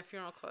 Yeah,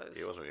 funeral clothes.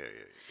 Yeah, it wasn't. Yeah.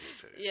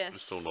 Yes.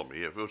 It's still not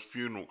me. Yeah, it was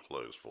funeral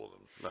clothes for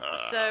them.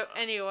 So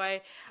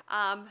anyway,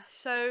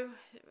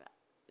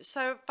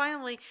 so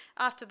finally,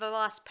 after the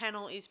last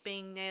panel is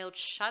being nailed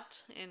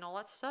shut and all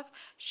that stuff,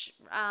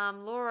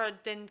 Laura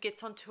then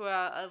gets onto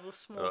a little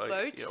small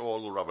boat. Yeah, or a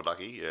little rubber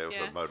ducky. Yeah, with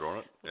Yeah. a motor on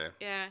it. Yeah.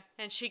 Yeah,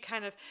 and she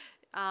kind of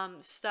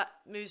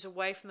moves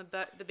away from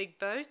the big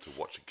boat. To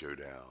watch it go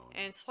down.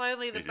 And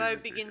slowly the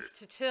boat begins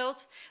to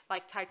tilt,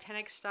 like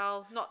Titanic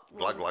style. Not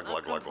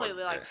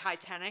completely like yeah.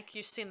 Titanic.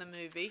 You've seen the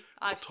movie.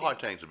 I've seen.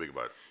 Titanic's a big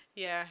boat.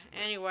 Yeah.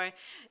 Anyway,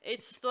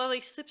 it slowly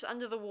slips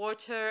under the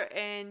water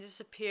and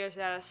disappears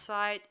out of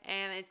sight,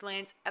 and it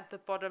lands at the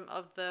bottom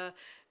of the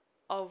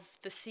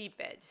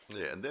seabed.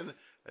 Yeah, and then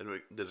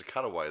there's a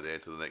cutaway there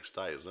to the next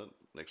day, isn't it?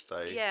 Next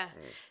day. Yeah.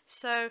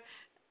 So,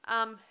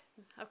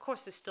 of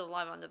course, they're still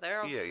alive under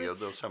there. Obviously. Yeah,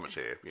 there was so much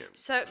air. Yeah.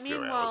 So a few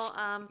meanwhile,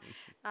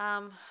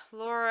 hours.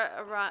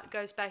 Laura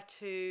goes back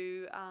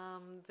to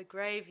the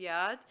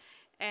graveyard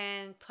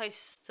and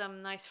places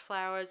some nice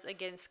flowers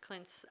against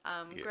Clint's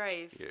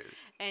grave,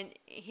 yeah.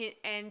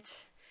 and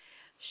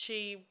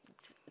she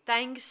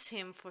thanks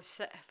him for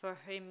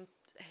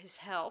his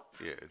help.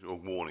 Yeah, or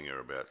warning her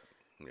about.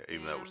 Yeah,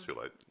 even though it was too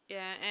late.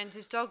 Yeah, and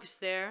his dog's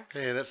there.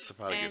 Yeah, that's the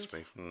part that gets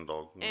me.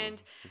 Dog.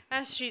 And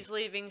as she's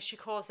leaving, she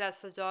calls out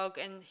to the dog,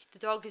 and the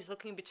dog is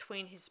looking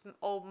between his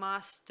old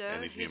master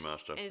And his new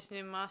master. And his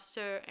new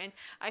master. And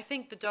I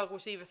think the dog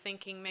was either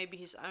thinking maybe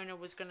his owner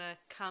was going to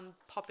come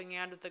popping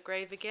out of the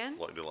grave again,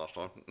 Like the last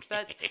time.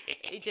 but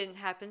it didn't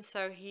happen.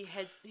 So he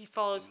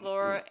follows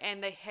Laura,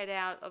 and they head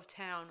out of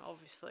town,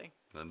 obviously.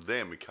 And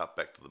then we cut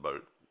back to the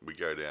boat. We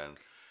go down.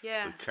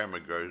 Yeah. The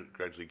camera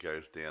gradually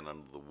goes down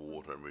under the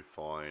water, and we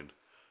find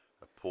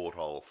a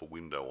porthole for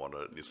window on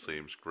it, and you see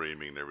him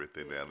screaming and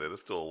everything down there. They're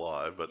still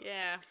alive, but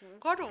Yeah,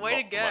 what a way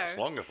to not go. for much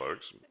longer,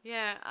 folks.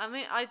 Yeah, I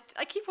mean, I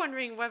keep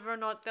wondering whether or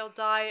not they'll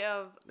die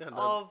of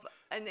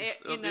an air,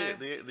 you know.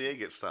 The air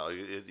gets stale.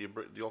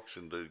 The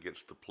oxygen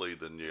gets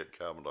depleted, and you get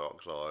carbon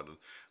dioxide,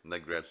 and they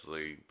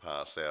gradually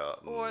pass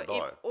out and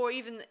die. Or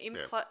even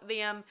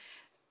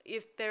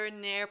if they're in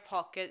an air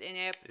pocket,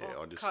 I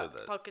just said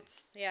that.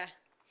 pockets. Yeah.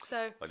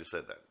 So I just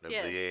said that.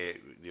 Yes. The air,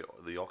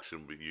 the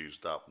oxygen will be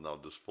used up, and they'll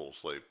just fall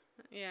asleep.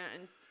 yeah,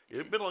 and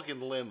Yeah, a bit like in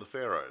the land of the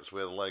Pharaohs,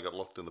 where the lay got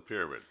locked in the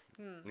pyramid.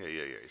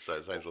 Yeah.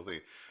 So same sort of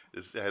thing.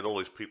 They had all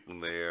these people in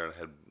there, and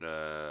had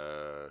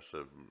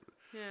sort of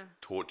yeah.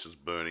 torches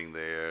burning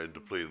there,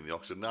 depleting the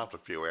oxygen. And after a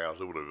few hours,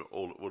 it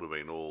would have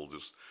been all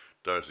just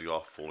dozing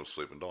off, falling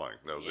asleep, and dying.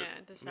 That was Yeah,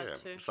 it. there's that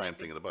too, Same maybe.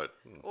 thing in the boat.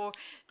 Or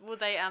will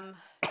they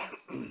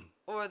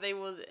or they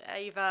will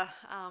either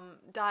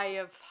die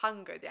of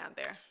hunger down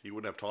there. You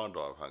wouldn't have time to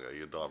die of hunger.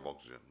 You'd die of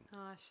oxygen. Oh,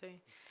 I see.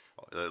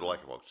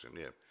 Lack of oxygen.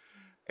 Yeah.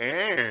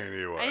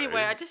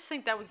 Anyway, I just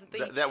think that was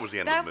the that was the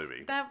end of the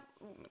movie.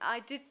 I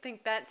did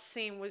think that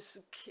scene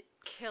was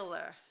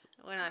killer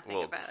when I think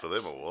Well, about for it.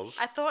 them it was.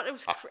 I thought it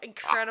was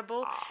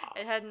incredible.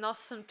 It had an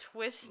awesome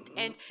twist,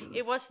 and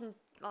it wasn't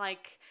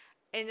like,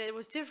 and it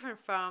was different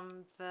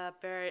from the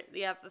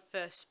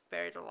first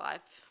Buried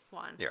Alive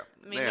one. Yeah.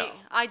 I mean, Now-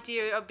 the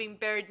idea of being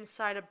buried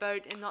inside a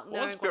boat and not Well,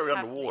 knowing it's what's buried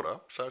happening, underwater,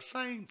 so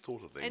same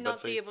sort of thing. and but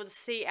not be able to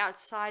see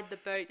outside the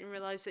boat and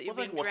realize that you're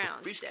well, they being can watch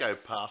drowned. the fish to go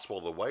death. past while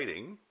they're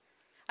waiting.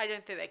 I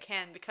don't think they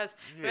can because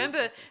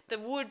remember the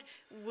wood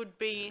would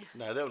be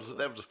No, that was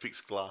a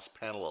fixed glass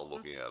panel I was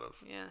looking out of.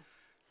 yeah.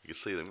 You could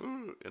see them,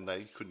 ooh, and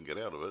they couldn't get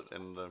out of it.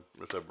 And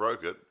if they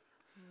broke it,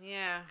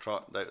 Yeah.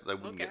 they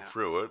wouldn't get out.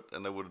 through it,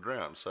 and they would have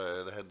drowned.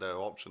 So they had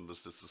no option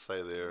just to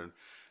stay there and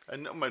I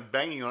mean,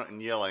 banging on it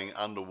and yelling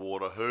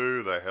underwater.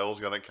 Who the hell's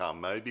going to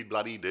come? Maybe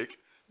Bloody Dick,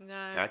 No.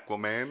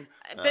 Aquaman.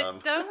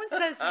 But no one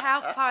says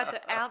how far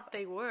out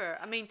they were.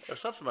 I mean,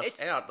 It's not so much it's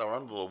out; they were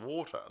under the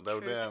water. They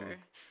were down true.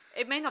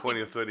 It may not 20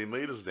 be or 30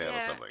 meters down or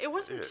yeah, something. it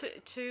wasn't Yeah.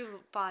 too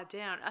far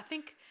down. I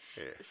think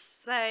Yeah.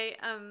 say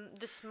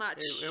this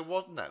much. It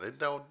wasn't that.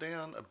 They were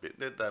down a bit.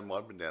 They might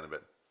have been down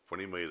about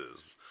 20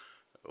 metres,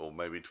 or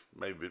maybe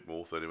a bit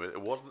more, 30 metres.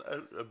 It wasn't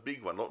a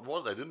big one.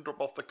 They didn't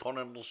drop off the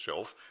continental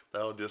shelf.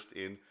 They were just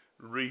in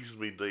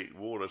reasonably deep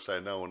water, so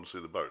no one will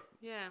see the boat.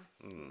 Yeah.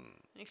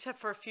 Except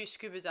for a few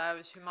scuba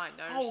divers who might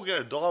notice. Oh, we're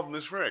going to dive in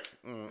this wreck.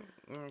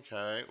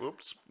 Okay,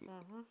 whoops.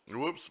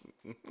 Whoops.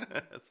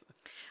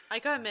 I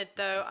gotta admit,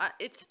 though,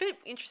 it's a bit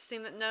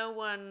interesting that no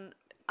one.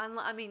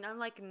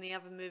 Unlike in the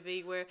other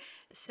movie where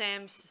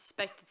Sam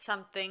suspected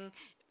something,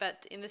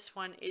 but in this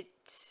one,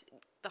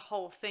 the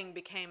whole thing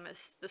became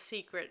the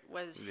secret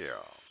was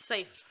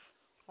safe,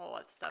 all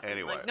that stuff.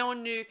 Anyway. Like no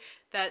one knew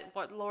that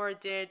what Laura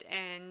did,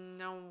 and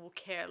no one will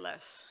care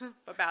less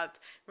about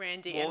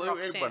Randy and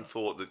Roxanne. Everyone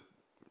thought that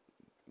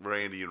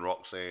Randy and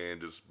Roxanne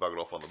just buggered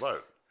off on the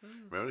boat.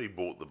 Remember, he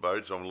bought the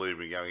boat, so I'm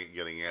leaving,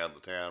 getting out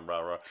of the town,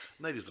 blah, blah,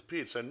 and they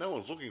disappeared, so no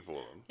one's looking for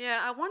them. Yeah,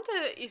 I wonder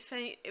if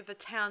the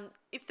town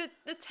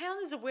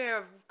is aware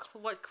of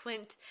what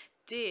Clint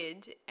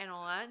did and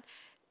all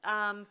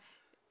that.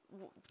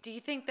 Do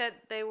you think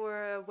that they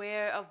were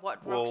aware of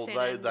what Roxanne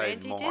and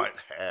Randy did? They might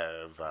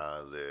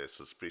have their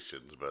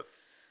suspicions, but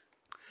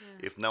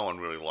if no one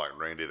really liked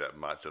Randy that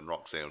much and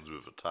Roxanne was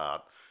with a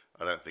tart,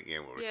 I don't think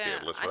anyone would care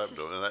less what happened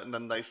to them. And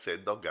then they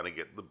said they're going to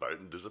get the boat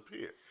and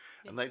disappear.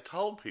 And they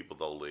told people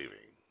they were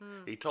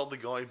leaving. He told the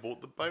guy he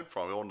bought the boat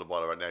from. He wanted to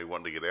buy it right now. He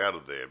wanted to get out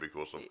of there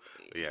because of,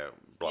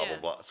 blah, blah,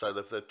 blah. So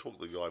if they took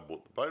the guy he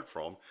bought the boat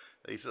from,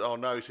 he said, oh,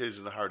 no, he says he's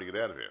in a hurry to get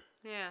out of here.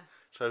 Yeah.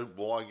 So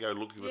why go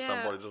looking for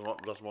somebody who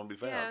doesn't want to be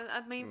found? Yeah,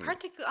 I mean,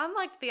 practically,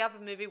 unlike the other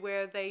movie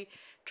where they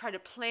try to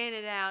plan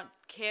it out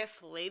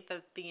carefully,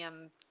 the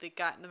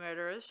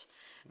murderers.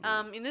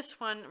 In this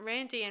one,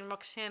 Randy and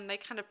Roxanne, they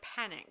kind of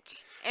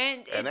panicked,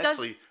 and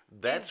actually,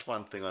 that's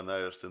one thing I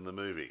noticed in the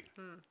movie.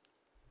 And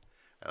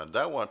I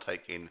don't want to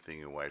take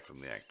anything away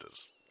from the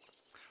actors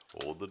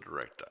or the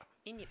director,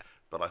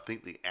 but I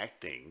think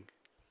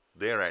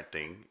their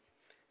acting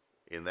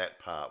in that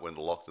part when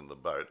they're locked in the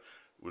boat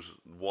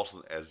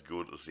wasn't as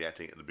good as the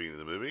acting at the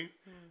beginning of the movie.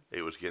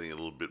 It was getting a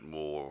little bit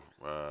more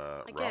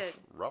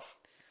rough.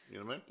 You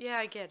know what I mean? Yeah,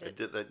 I get it.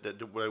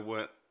 They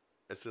weren't.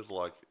 It's just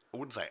like, I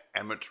wouldn't say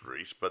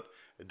amateurish, but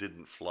it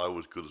didn't flow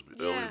as good as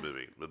the early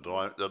movie.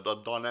 The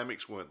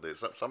dynamics weren't there.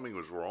 Something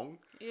was wrong.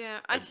 Yeah,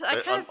 I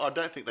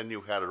don't think they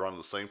knew how to run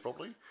the scene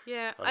properly.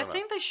 Yeah, I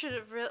think they should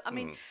have.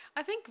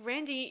 I think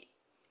Randy,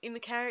 in the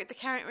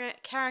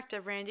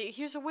character Randy,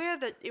 he was aware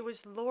that it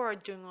was Laura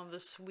doing all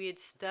this weird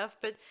stuff,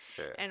 but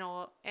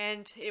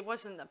and it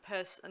wasn't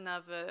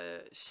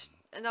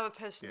another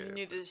person who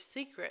knew the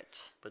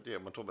secret. But yeah,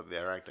 I'm talking about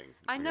their acting.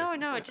 I know.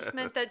 It just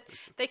meant that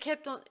they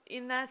kept on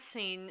in that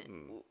scene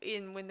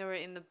when they were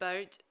in the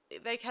boat.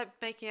 They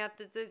kept making out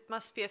that there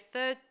must be a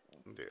third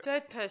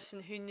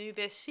person who knew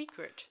their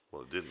secret.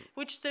 Well, it didn't.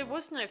 Which there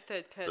was no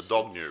third person. The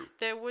dog knew.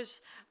 There was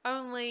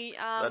only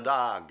the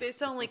dog.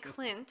 There's only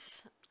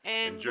Clint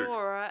and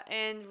Laura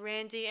and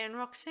Randy and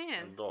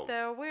Roxanne.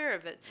 They're aware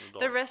of it.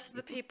 The rest of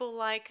the people,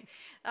 like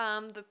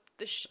the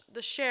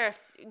sheriff,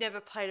 never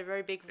played a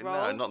very big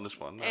role. No, not in this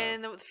one. No.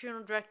 And the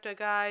funeral director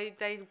guy,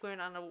 they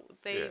weren't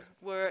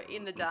were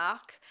in the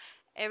dark.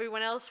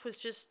 Everyone else was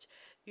just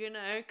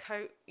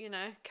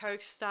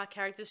co-star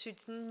characters who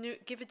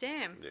didn't give a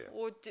damn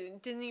or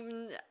didn't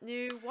even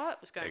knew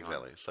what was going on.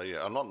 Exactly. So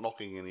I'm not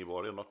knocking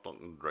anybody. I'm not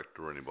knocking the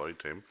director or anybody,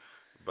 Tim.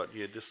 But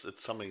it's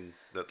something,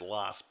 that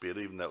last bit,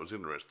 even though it was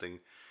interesting,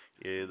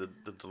 there's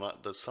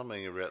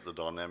something about the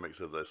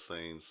dynamics of those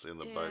scenes in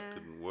the boat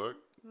didn't work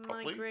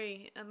properly. I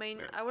agree. I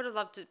mean, I would have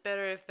loved it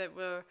better if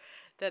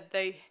that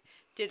they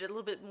did a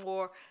little bit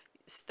more.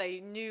 They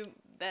knew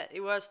that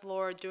it was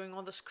Laura doing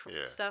all this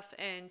stuff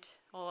and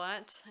all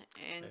that.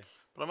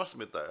 But I must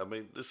admit, though, I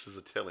mean, this is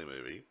a telly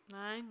movie.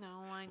 I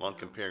know. I'm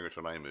comparing it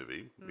to an A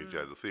movie. You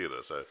go to the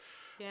theatre, so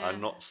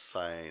I'm not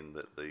saying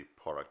that the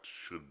product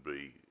should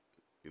be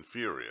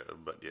inferior,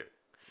 but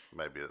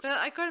maybe it's. But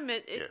I gotta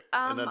admit, and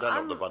I don't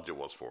know what the budget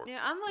was for it. Yeah,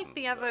 unlike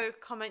the other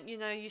comment,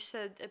 you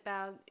said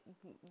about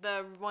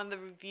one of the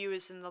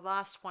reviewers in the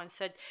last one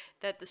said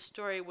that the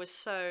story was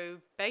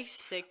so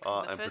basic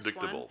in the first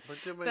predictable.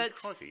 One.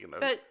 Crikey,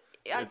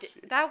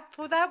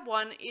 For that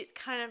one, it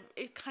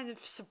kind of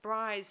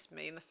surprised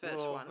me in the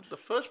first one. The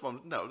first one,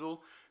 no,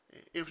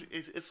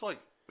 it's like.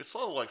 It's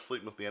sort of like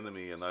Sleeping with the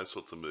Enemy and those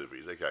sorts of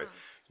movies. Okay,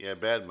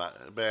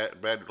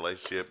 bad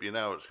relationship.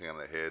 It's going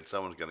ahead.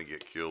 Someone's going to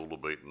get killed or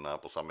beaten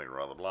up or something or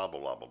other. Blah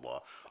blah blah blah blah.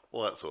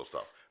 All that sort of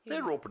stuff.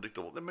 They're all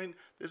predictable. I mean,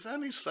 there's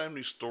only so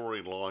many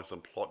storylines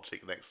and plots you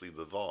can actually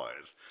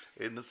devise,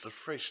 and it's a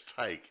fresh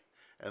take.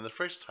 And the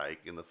fresh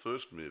take in the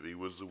first movie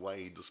was the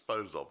way he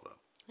disposed of them.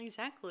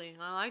 Exactly,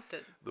 I liked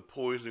it. The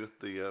poisoning with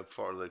the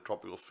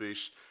tropical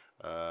fish.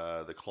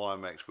 The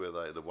climax where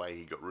the way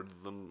he got rid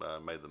of them,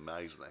 made them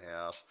maze in the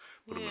house,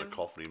 put them in a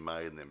coffin he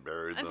made, and then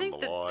buried them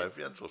alive.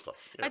 That sort of stuff.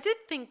 Yeah. I did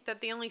think that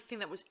the only thing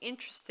that was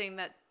interesting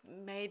that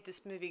made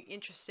this movie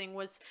interesting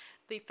was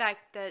the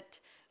fact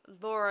that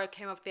Laura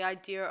came up with the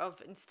idea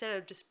of, instead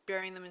of just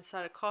burying them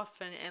inside a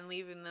coffin and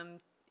leaving them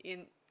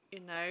in,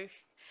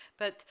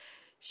 but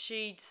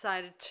she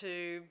decided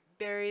to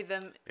bury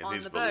them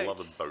on the boat. His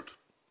beloved boat.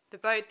 The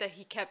boat that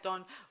he kept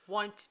on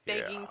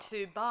begging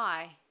to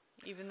buy.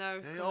 even though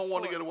Yeah, couldn't I want to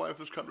afford. get away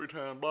from this country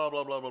town, blah,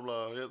 blah, blah, blah,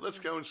 blah. Yeah, let's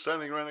go and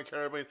sailing around the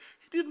Caribbean.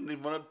 He didn't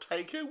even want to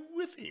take her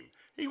with him.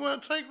 He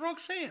wanted to take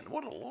Roxanne.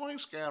 What a lying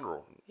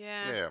scoundrel.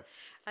 Yeah. Yeah.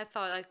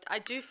 I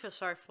do feel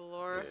sorry for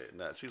Laura. Yeah,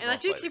 no, she's a And I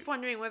nice do lady. keep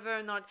wondering whether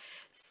or not,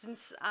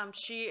 since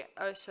she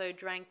also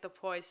drank the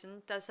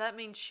poison, does that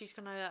mean she's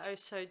going to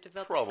also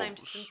develop the same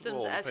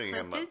symptoms as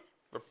Clint did?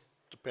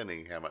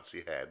 Depending how much he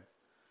had.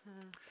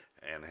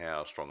 And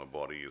how strong a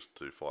body is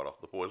to fight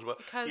off the poison. But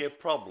Because- yeah,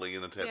 probably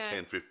in the 10,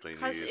 Yeah, 15 years.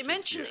 Because it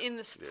mentioned yeah, in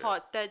this yeah.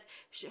 plot that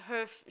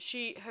her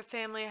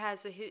family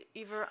has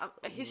either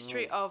a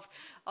history of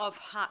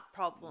heart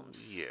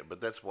problems. Yeah, but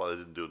that's why they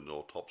didn't do an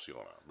autopsy on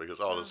her. Because,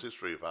 there's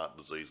history of heart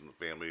disease in the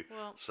family,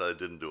 Well- so they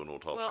didn't do an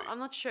autopsy. Well, I'm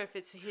not sure if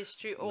it's a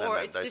history No, or no,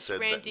 it's they just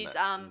said that- Randy's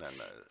no.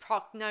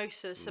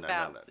 prognosis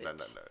about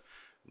it.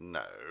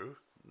 No.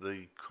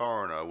 The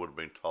coroner would have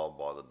been told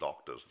by the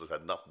doctors that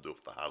had nothing to do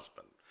with the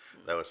husband.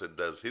 They would have said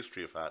there's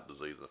history of heart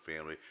disease in the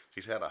family.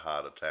 She's had a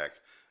heart attack.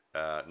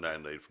 No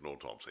need for an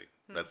autopsy.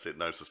 That's it.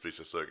 No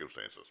suspicious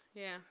circumstances.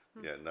 Yeah.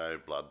 Yeah, no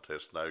blood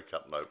test, no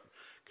cutting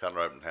her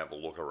open and have a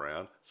look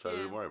around. So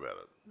Yeah. don't worry about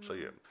it. So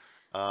yeah.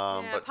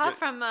 Yeah, but apart yeah,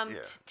 from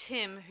yeah.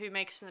 Tim, who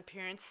makes an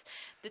appearance,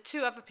 the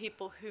two other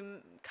people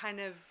who kind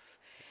of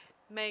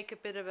make a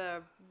bit of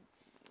a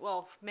who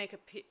An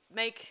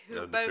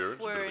both appearance,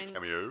 a were bit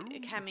of a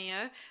in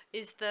cameo.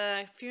 is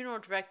the funeral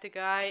director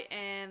guy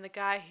and the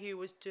guy who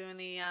was doing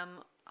the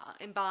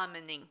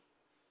embalming.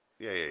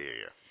 Yeah.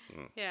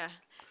 Mm. Yeah,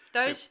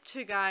 those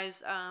two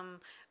guys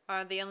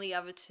are the only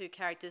other two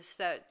characters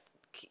that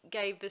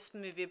gave this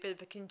movie a bit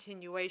of a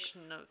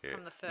continuation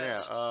from the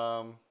first.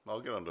 Now,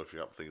 I'll get on to a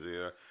few other things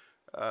here.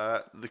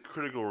 The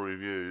critical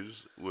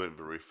reviews weren't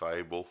very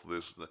favourable for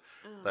this.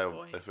 They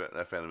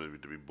found the movie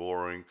to be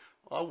boring.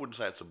 I wouldn't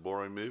say it's a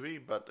boring movie,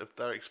 but if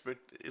they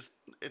expect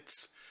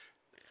it's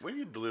when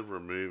you deliver a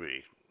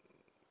movie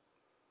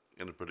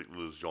in a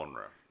particular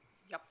genre.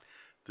 Yep.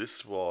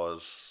 This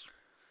was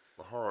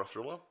a horror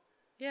thriller.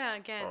 Yeah,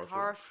 again,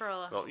 horror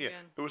thriller. Well, yeah,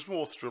 again. it was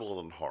more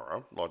thriller than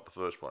horror. Like the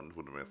first one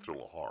would have been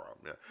thriller horror.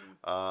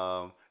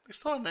 Yeah,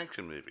 it's not an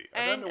action movie.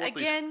 I don't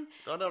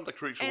know what the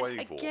critics are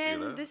waiting for.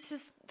 Again, this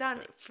is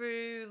done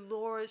through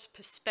Laura's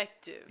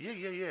perspective.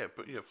 Yeah.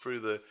 But through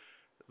the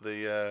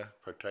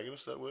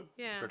protagonist, that word.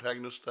 Yeah.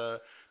 Protagonist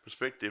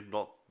perspective,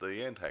 not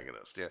the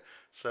antagonist. Yeah.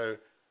 So,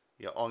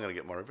 yeah, I'm going to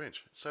get my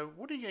revenge. So,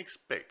 what do you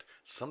expect?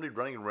 Somebody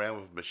running around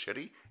with a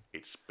machete?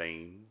 It's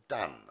been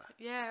done.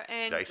 Yeah,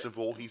 and Jason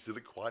Voorhees did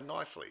it quite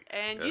nicely.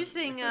 And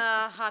using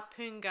a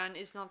harpoon gun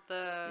is not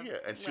the... Yeah,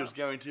 and she was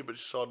going to, but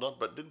she decided not.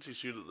 But didn't she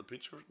shoot at the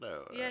picture?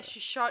 No. Yeah, she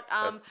shot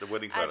at the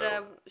wedding photo.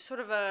 at a sort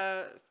of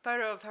a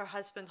photo of her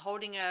husband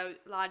holding a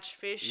large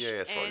fish. Yeah,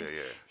 that's right, and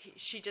yeah.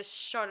 she just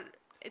shot it.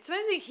 It's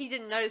amazing he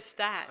didn't notice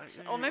that.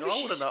 Or maybe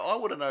I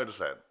would have noticed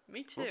that.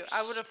 Me too. Whoops.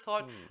 I would have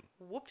thought,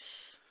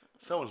 whoops.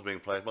 Someone's being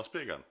played with my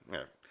spear gun.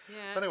 Yeah.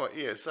 Yeah. But anyway,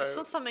 yeah. So It's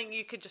not something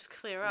you could just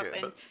clear up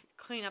and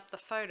clean up the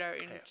photo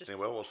and just... Yeah,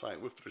 well, I was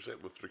saying with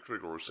the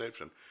critical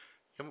reception,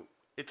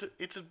 it's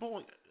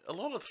a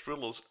lot of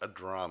thrillers are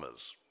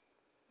dramas.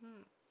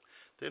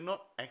 They're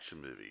not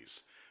action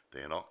movies.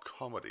 They're not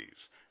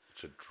comedies.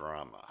 It's a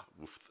drama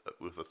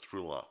with a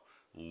thriller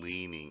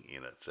leaning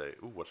in it. Say,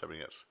 ooh, what's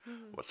happening next?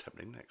 What's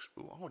happening next?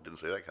 Ooh, I didn't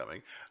see that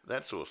coming.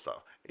 That sort of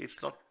stuff.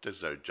 It's not.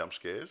 There's no jump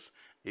scares.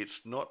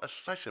 It's not a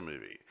slasher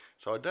movie.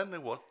 So I don't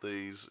know what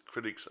these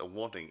critics are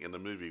wanting in the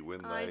movie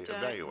when they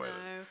evaluate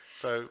it.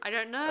 So I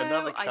don't know.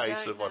 Another I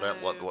case don't of I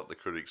don't like know. what the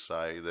critics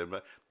say.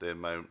 They're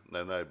no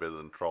better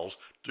than trolls.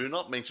 Do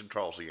not mention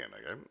trolls again,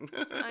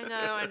 okay? I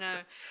know.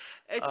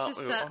 It's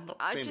just I'm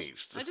not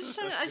finished. I just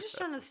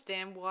don't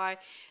understand why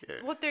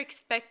what they're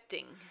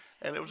expecting.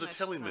 And it was a most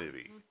of telly the time.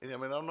 movie. I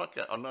mean, I'm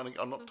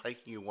not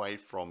taking away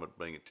from it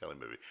being a telly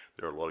movie.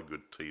 There are a lot of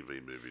good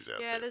TV movies out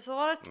there. Yeah, there's a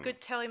lot of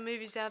good telly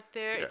movies out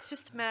there. Yeah. It's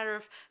just a matter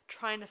of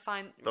trying to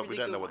find But really we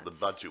don't good know what ones.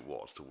 the budget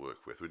was to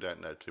work with. We don't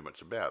know too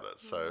much about it.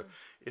 So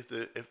if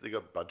they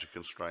got budget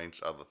constraints,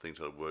 other things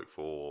that work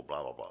for,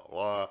 blah blah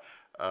blah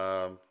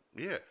blah.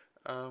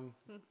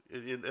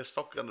 It's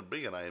not going to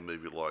be an A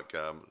movie like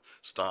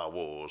Star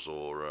Wars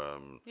or.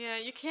 Yeah,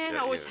 you can't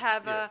Yeah, always yeah,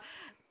 have yeah.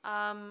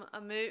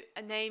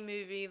 an A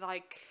movie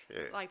like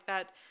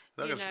that.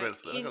 They're You gonna know,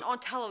 spend- on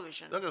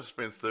television. They're going to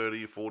spend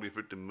 $30, $40,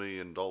 $50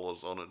 million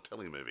on a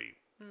telly movie.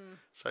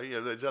 So yeah,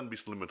 there's going to be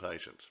some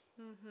limitations.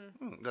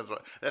 That's right.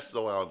 That's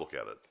the way I look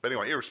at it. But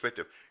anyway,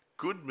 irrespective,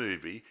 good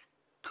movie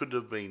could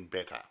have been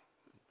better.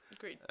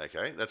 Agreed.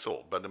 Okay, that's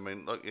all. But I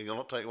mean, look, you're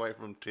not taking away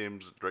from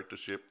Tim's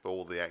directorship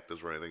or the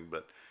actors or anything,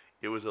 but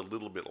it was a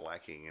little bit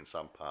lacking in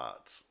some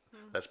parts.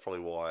 That's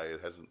probably why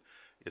it hasn't.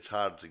 It's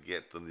harder to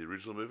get than the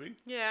original movie.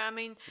 Yeah, I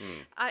mean,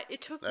 it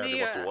took Now, do me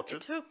you want to watch it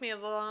it? took me a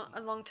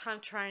long time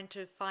trying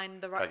to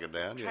find the right Track it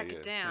down, yeah, track yeah.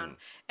 it down.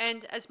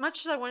 And as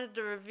much as I wanted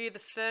to review the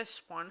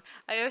first one,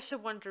 I also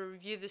wanted to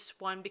review this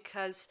one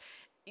because,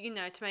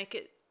 to make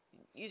it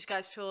you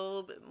guys feel a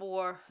little bit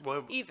more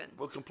even.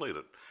 We'll complete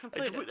it.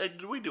 Complete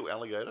Did we do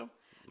Alligator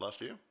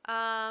last year?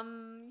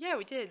 Yeah,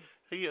 we did.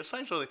 Yeah,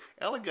 same sort of thing.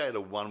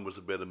 Alligator 1 was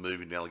a better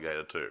movie than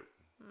Alligator 2,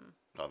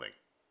 I think.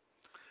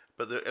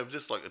 but it was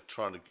just like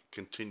trying to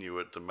continue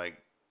it to make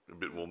a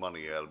bit more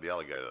money out of the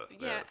alligator.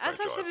 Yeah, as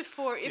I said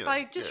before, if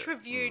I just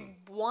reviewed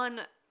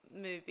one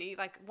movie,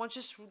 like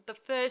just the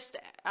first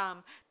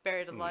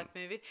Buried Alive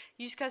movie,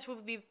 you guys will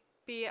be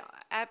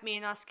at me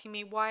and asking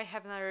me why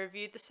haven't I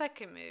reviewed the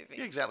second movie?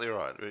 You're exactly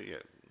right. Yeah.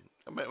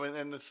 And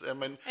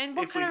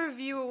what kind of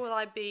reviewer will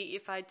I be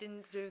if I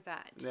didn't do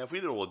that? Now, if we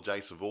did all of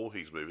Jason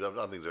Voorhees movies,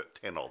 I think there's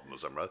 10 of them or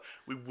something, right?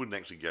 We wouldn't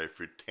actually go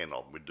through 10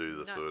 of them. We'd do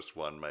the first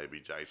one, maybe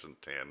Jason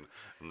 10,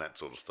 and that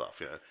sort of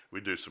stuff. We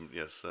do some,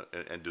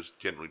 and just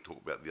generally talk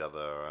about the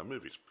other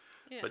movies.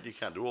 Yes. But you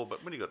can't do all.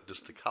 But when you got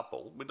just a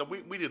couple,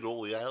 we did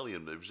all the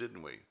Alien movies,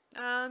 didn't we?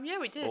 Yeah,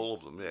 we did. All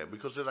of them, yeah,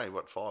 because there's only,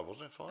 what, 5,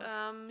 wasn't it? 5?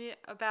 Yeah,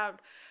 about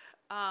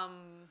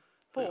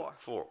 4.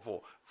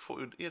 Four.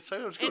 Yeah,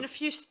 so it was good. And a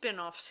few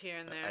spin-offs here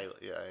and there.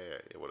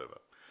 Yeah, whatever.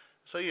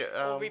 So yeah,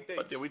 reboots.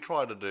 but yeah, we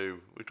try to do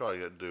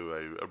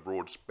a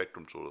broad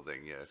spectrum sort of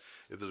thing. Yeah,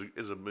 if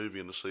there's a movie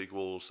and a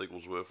sequel's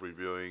worth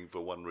reviewing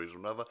for one reason or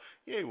another,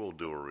 yeah, we'll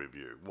do a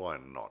review. Why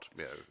not?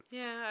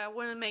 Yeah, I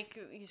want to make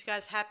you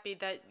guys happy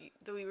that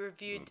we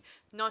reviewed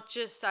not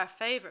just our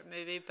favorite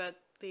movie, but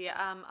the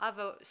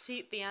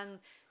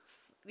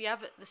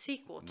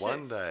sequel too.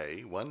 One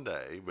day,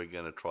 we're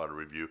going to try to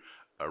review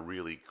a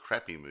really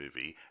crappy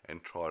movie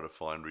and try to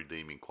find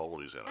redeeming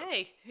qualities in it.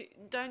 Hey,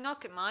 don't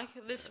knock it, Mike.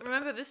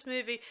 Remember, this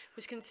movie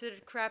was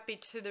considered crappy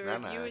to the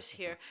reviewers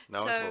here.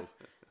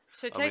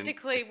 So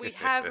technically, we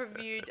have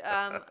reviewed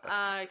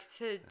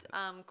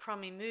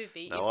crummy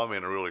movie. No, I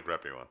mean a really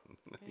crappy one.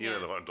 You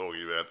know what I'm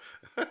talking about.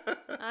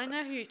 I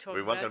know who you're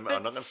talking about. I'm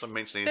not going to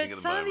mention anything at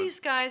the moment. But some of these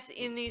guys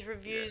in these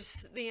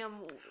reviews,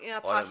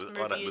 past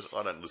reviews...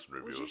 I don't listen to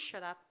reviewers. Would you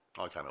shut up?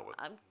 I can't help it.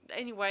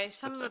 Anyway,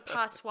 some of the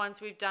past ones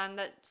we've done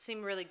that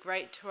seem really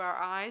great to our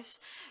eyes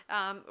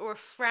were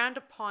frowned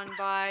upon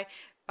by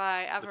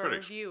other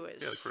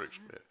reviewers. Yeah, the critics.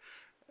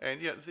 Yeah. And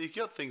you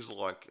got things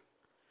like,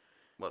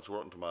 what's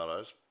Rotten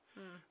Tomatoes?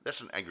 That's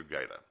an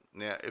aggregator.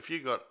 Now, if you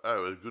got,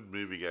 a good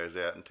movie goes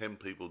out and 10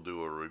 people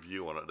do a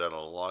review on it, they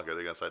don't like it,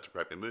 they're going to say it's a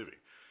crappy movie.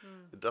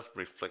 It doesn't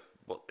reflect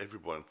what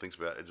everyone thinks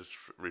about it, just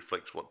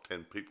reflects what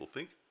 10 people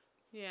think.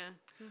 Yeah.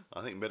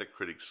 I think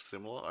Metacritic's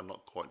similar, I'm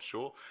not quite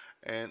sure.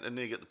 And then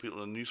you get the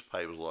people in the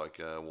newspapers like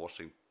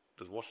Washington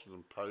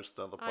Post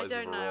and other places.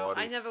 I don't know.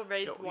 I never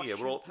read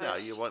Washington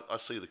Post. I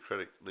see the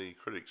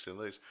critics in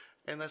these,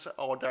 and they say,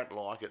 I don't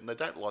like it, and they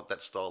don't like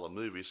that style of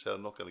movie, so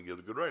I'm not going to give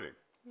it a good rating.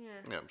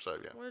 Yeah.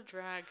 What a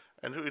drag.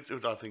 And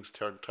I think it's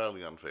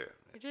totally unfair.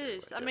 It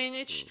is. I mean,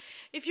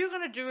 if you're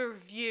going to do a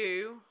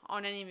review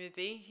on any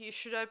movie, you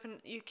should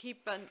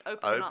keep an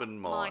open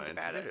mind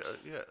about it.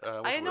 Yeah.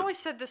 I know I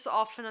said this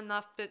often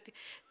enough,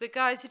 but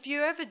guys, if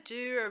you ever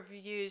do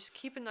reviews,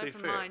 keep an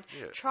open mind.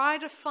 Yeah. Try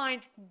to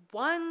find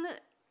one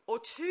or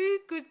two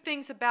good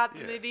things about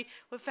the movie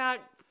without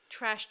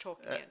trash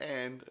talking it.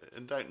 And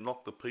don't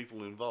knock the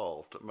people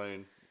involved. I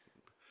mean...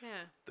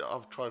 Yeah,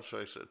 I've tried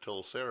to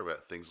tell Sarah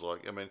about things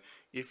like,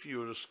 if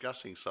you're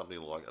discussing something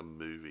like a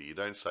movie, you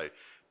don't say,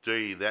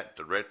 gee, that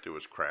director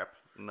was crap.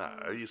 No,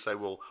 you say,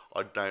 well,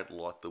 I don't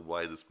like the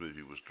way this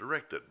movie was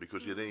directed,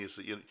 because you're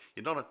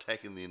not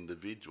attacking the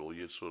individual.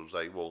 You sort of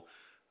say, well,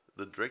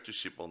 the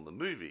directorship on the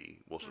movie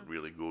wasn't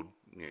really good,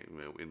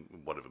 in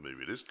whatever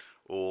movie it is,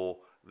 or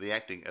the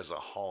acting as a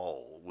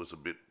whole was a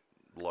bit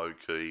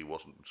low-key,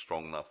 wasn't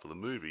strong enough for the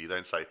movie. You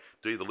don't say,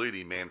 gee, the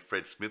leading man,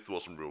 Fred Smith,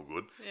 wasn't real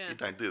good. Yeah. You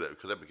don't do that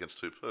because that becomes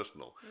too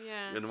personal.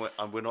 Yeah. And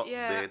we're not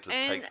there to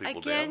take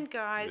people down. And again,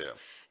 guys,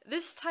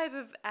 this type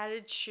of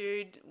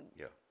attitude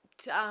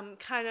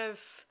kind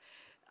of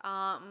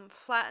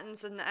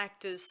flattens an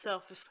actor's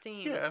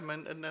self-esteem. Yeah,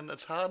 and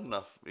it's hard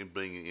enough in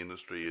being in the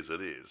industry as it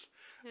is.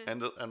 Yeah.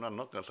 And I'm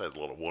not going to say there's a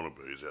lot of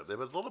wannabes out there, but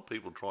there's a lot of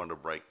people trying to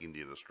break into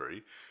the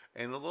industry,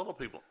 and a lot of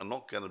people are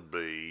not going to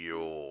be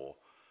your...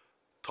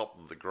 top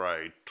of the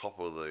grade, top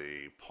of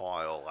the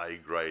pile,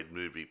 A-grade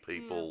movie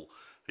people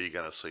who you're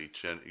going to see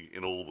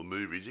in all the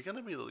movies. You're going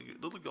to be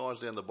little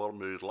guys down the bottom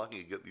who's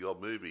lucky to get the odd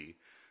movie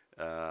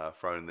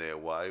thrown their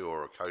way,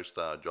 or a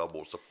co-star job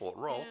or support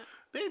role. Yeah.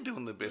 They're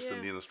doing the best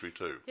in the industry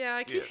too. Yeah,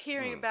 I keep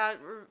hearing about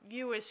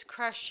reviewers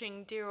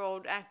crushing dear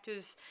old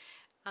actors'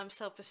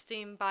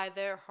 self-esteem by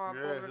their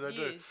horrible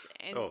reviews.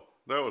 And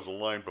that was a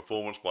lame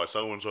performance by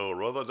so-and-so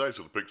or other. They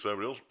should have picked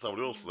somebody else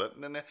for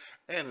that.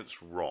 And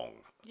it's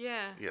wrong.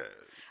 Yeah.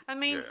 I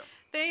mean,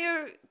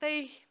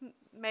 they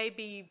may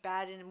be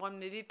bad in one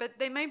movie, but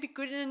they may be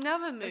good in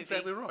another movie.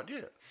 Exactly right,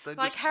 yeah.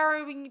 Like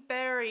Halle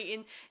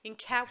Berry in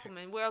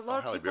Catwoman, where a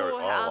lot of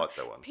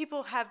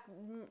people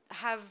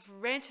have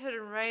ranted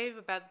and raved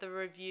about the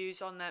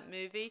reviews on that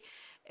movie,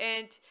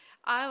 and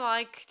I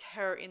liked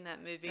her in that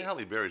movie. Yeah,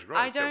 Halle Berry's great.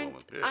 I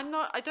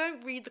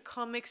don't read the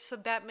comics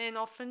of Batman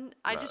often.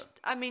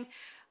 I'm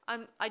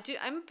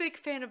a big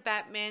fan of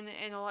Batman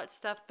and all that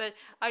stuff, but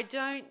I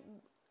don't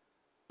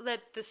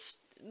let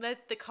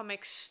the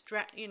comics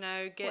get in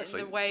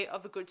the way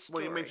of a good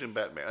story. Well, you mentioned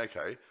Batman.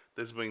 Okay,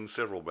 there's been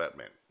several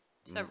Batman.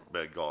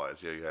 Bad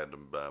guys. Yeah, you had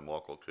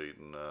Michael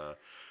Keaton.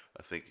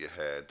 I think you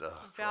had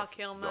Val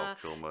Kilmer,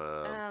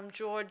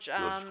 George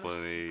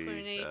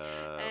Clooney,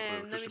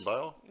 and Christian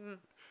Bale.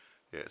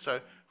 Yeah. So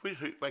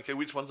okay,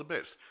 which one's the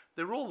best?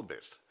 They're all the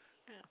best.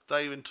 Yeah.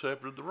 They've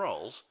interpreted the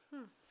roles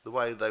the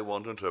way they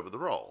want to interpret the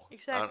role.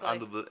 Exactly.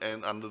 Under the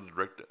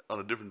director, on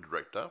a different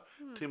director.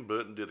 Tim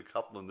Burton did a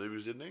couple of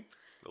movies, didn't he?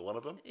 Or one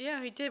of them.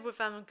 Yeah, he did with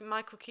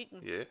Michael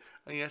Keaton. Yeah,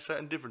 and yeah, so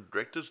and different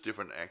directors,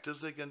 different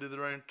actors, they're going to do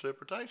their own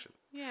interpretation.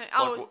 Yeah. It's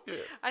Oh, yeah,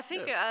 I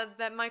think yeah.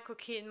 that Michael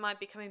Keaton might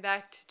be coming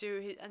back to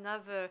do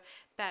another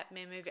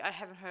Batman movie. I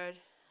haven't heard.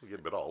 We get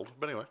a bit old,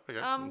 but anyway.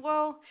 Okay.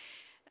 Well,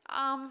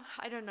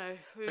 I don't know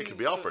who. It could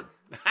be Alfred.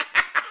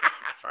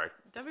 Sorry.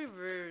 Don't be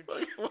rude.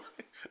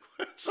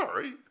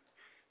 Sorry.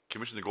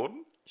 Commissioner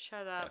Gordon?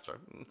 Shut up. Sorry.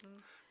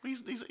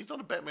 He's not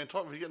a Batman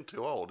type. He's getting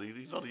too old.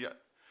 He's not a young...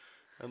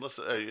 Unless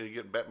you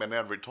get Batman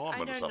out of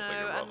retirement or I don't something.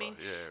 know. Or I other. mean,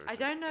 yeah. I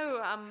don't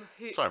know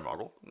who. Sorry,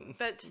 Michael.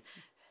 But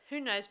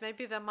who knows?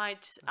 Maybe they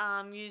might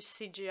use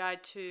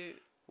CGI to.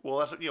 Well,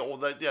 that's or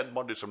they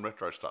might do some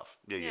retro stuff.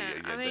 Yeah.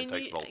 I mean, they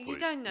take some old you footage.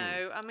 don't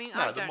know. I mean,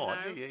 No, I they don't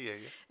might. know. Yeah.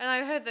 And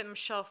I heard that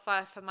Michelle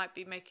Pfeiffer might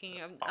be making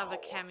another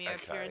Oh, cameo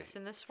okay. appearance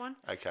in this one.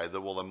 Okay, they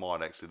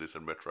might actually do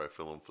some retro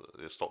film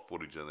stock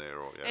footage in there,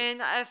 or yeah.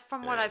 And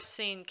from what Yeah. I've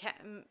seen,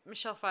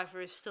 Michelle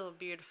Pfeiffer is still a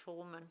beautiful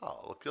woman.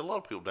 Oh, look, a lot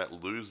of people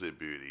don't lose their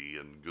beauty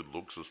and good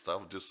looks and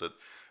stuff. Just that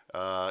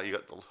you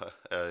got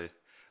the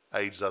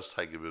age does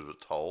take a bit of a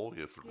toll.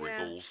 You know, for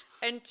wrinkles.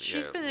 And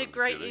she's yeah, been a with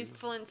great beauty.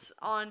 influence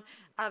on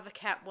other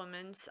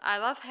Catwomans. I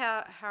love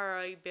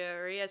Halle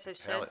Berry, as I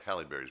said,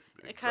 Halle Berry's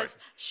because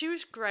she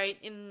was great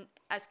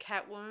as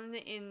Catwoman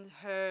in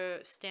her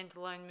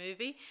standalone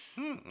movie.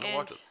 I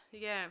liked it.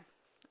 Yeah,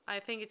 I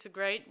think it's a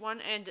great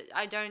one, and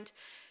I don't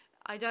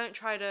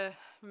try to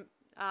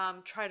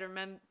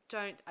remember.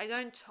 I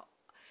don't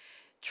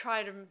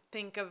try to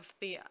think of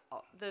the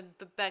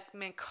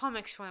Batman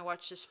comics when I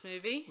watch this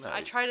movie. No.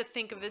 I try to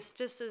think of this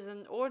just as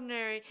an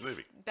ordinary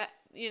Movie.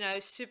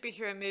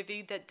 superhero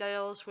movie that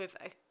deals with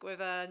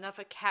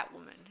another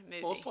Catwoman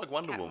movie. Well, it's like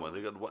Wonder Woman. Catwoman.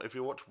 They got if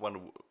you watch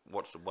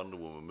the Wonder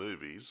Woman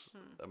movies.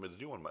 I mean, the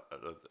new one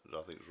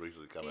I think it's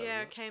recently come out. Yeah,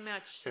 isn't it came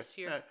out just this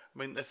year. No, I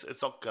mean,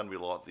 it's not going to be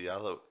like the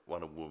other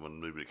Wonder Woman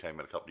movie that came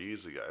out a couple of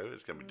years ago.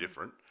 It's going to be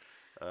different.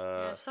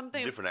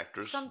 Different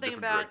actors, something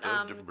different about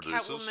director, different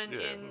producers. Catwoman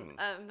yeah. in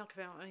not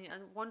Catwoman,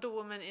 Wonder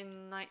Woman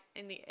in the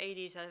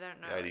 80s. I don't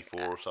know.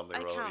 84 or something, I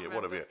or other, can't yeah,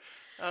 whatever. remember.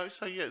 Yeah.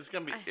 So yeah, it's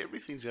going to be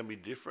everything's going to be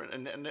different,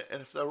 and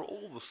if they're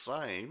all the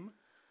same,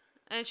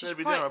 And she's they'd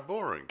be quite, downright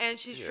boring. and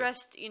she's Yeah.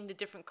 dressed in the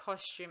different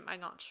costume.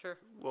 I'm not sure.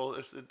 Well,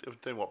 it's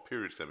then what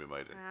period it's going to be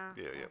made in.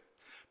 Yeah.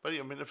 But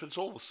I mean, if it's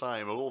all the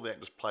same, and all the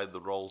actors played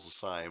the roles the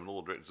same, and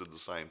all the directors did the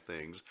same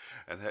things,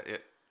 and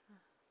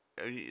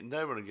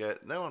no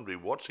one would be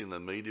watching the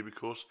media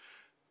because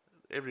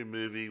every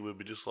movie would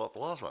be just like the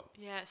last one.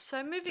 Yeah.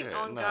 So moving Yeah,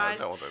 on, no, guys.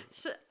 no, I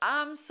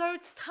don't. So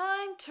it's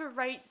time to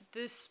rate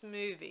this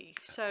movie.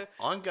 So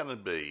I'm going to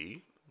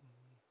be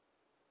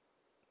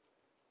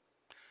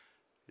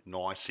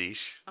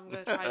nice-ish. I'm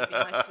going to try to be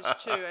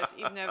nice too, as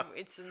even though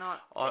it's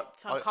not.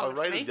 It's I uncommon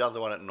for rated me. the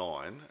other one at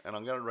 9, and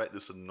I'm going to rate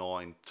this a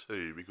 9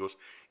 too, because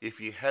if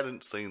you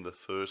hadn't seen the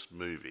first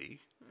movie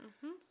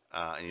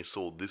and you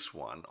saw this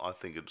one, I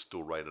think it'd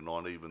still rate a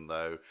 9, even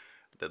though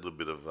that little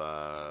bit of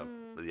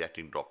the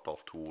acting dropped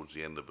off towards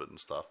the end of it and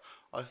stuff.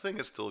 I think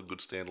it's still a good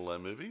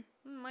standalone movie.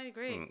 I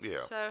agree.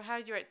 yeah. So how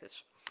do you rate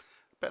this?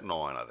 About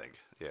 9, I think.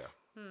 Yeah.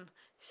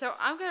 So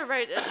I'm going to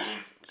rate it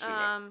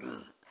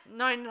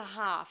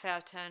 9.5 out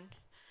of 10.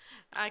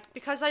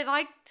 Because I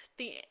liked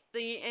the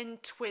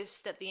end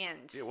twist at the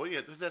end, Yeah. Well,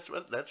 yeah. That's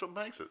what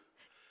makes it.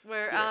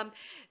 where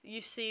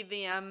you see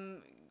the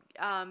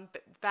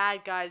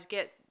bad guys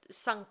get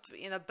sunk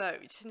in a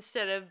boat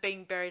instead of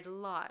being buried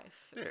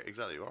alive. Yeah.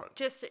 Exactly right.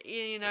 Just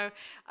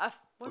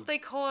what they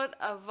call it,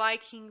 a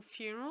Viking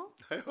funeral.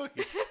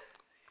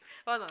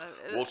 Oh no.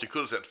 Well, she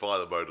could have set fire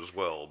to the boat as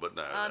well, but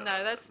no.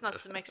 No, that's not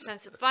to make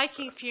sense.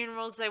 Viking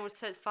funerals, they would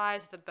set fire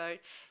to the boat.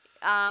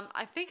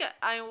 I think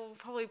I will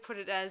probably put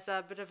it as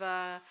a bit of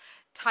a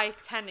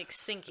Titanic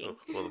sinking.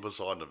 Well, the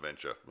Poseidon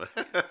Adventure.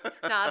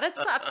 Nah, that's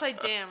upside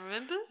down,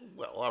 remember?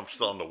 Well, I'm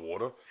still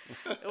underwater.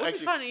 It would be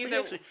funny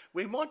if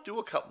we might do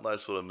a couple of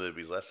those sort of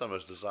movies, like some of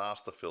those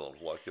disaster films,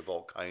 like your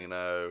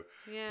Volcano,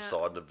 Yeah.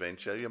 Poseidon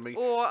Adventure. I mean,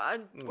 Or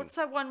what's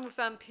that one with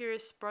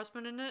Pierce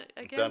Brosnan in it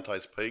again?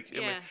 Dante's Peak.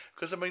 Yeah.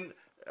 Because I mean,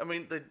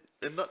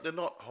 they're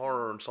not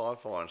horror and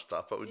sci-fi and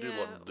stuff, but we do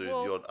want to do the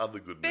odd other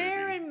good movie.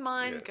 Bear in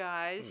mind, Yeah.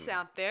 guys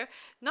out there,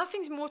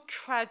 nothing's more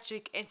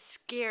tragic and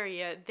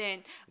scarier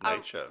than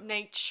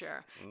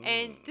nature.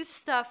 And this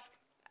stuff,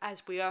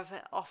 as we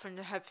often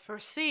have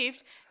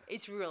perceived,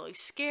 is really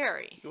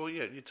scary. Well,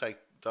 yeah, you take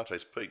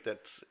Dante's Peak.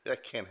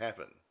 That can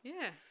happen.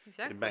 Yeah,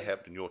 exactly. It may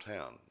happen in your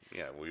town,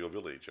 or your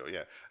village, or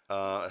it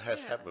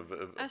has happened.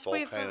 A As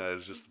we've,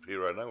 volcanoes just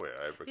appear out of nowhere.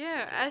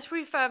 As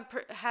we've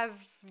have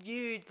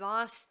viewed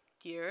last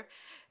year,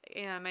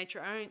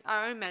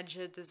 our own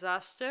major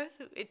disaster,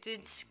 it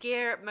did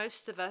scare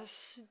most of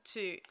us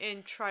to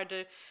try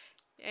to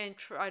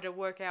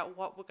work out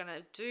what we're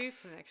gonna do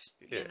for next.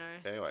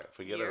 Anyway,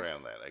 forget year.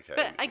 around that. Okay.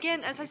 But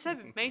again, as I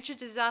said, major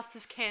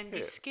disasters can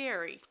be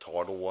scary.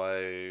 Tidal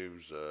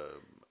waves,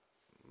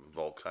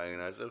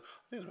 volcanoes. I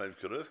think maybe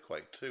an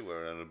earthquake too,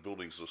 where the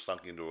buildings were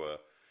sunk into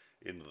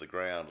the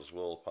ground as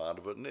well, part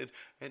of it,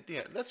 and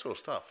yeah, that sort of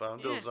stuff. There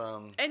Yeah.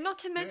 was And not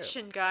to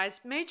mention,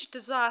 guys, major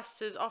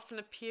disasters often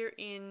appear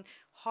in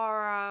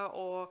horror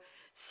or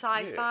yeah,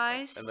 and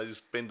sci-fis. they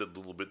just bend it a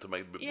little bit to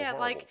make it a bit more Yeah, horrible.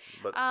 like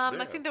But I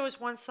yeah, think there was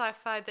one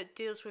sci-fi that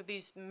deals with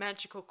these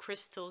magical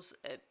crystals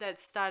that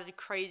started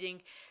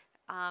creating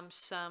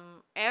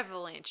some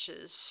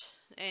avalanches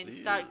and ew.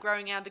 start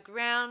growing out of the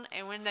ground.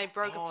 And when they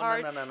broke Oh no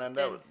apart, no no no!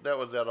 then That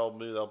was that old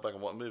movie, that old black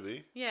and white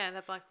movie. yeah,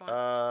 that black one.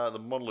 The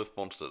monolith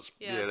monsters.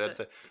 Yeah, Yeah, that's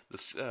it.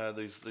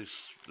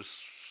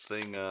 this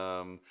thing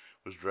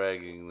was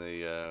dragging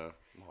the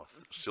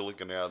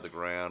silicon out of the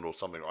ground or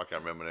something. I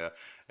can't remember now.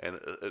 And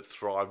it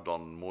thrived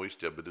on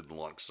moisture, but didn't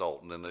like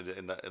salt. And then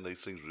and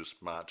these things were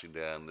just marching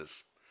down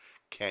this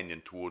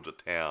canyon towards a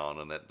town,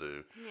 and had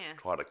to Yeah.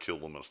 try to kill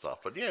them and stuff.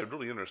 But yeah,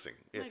 really interesting.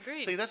 Yeah,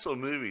 Agreed. see, that's sort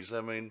of movies.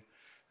 I mean.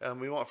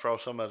 We might throw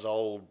some of those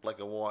old black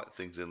and white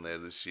things in there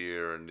this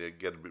year and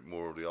get a bit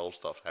more of the old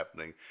stuff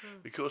happening.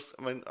 Because,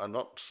 I mean, I'm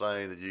not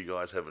saying that you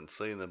guys haven't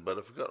seen them, but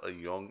if we've got a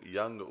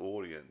younger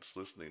audience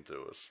listening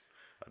to us,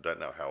 I don't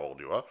know how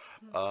old you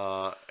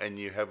are, and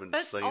you haven't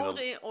But seen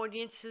older them.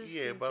 audiences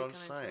Yeah, seem but to I'm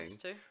come into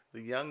this saying too.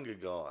 the younger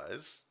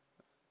guys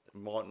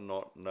might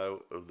not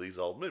know of these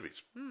old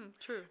movies.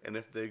 True. And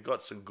if they've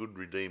got some good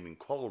redeeming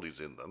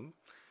qualities in them,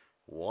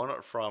 why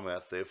not throw them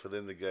out there for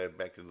them to go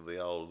back into the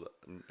old,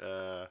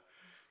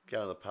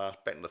 go in the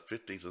past, back in the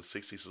 50s and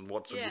 60s and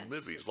watch some Yes, good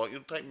movies. Like, you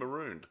take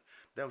Marooned.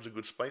 That was a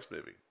good space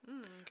movie.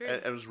 Great.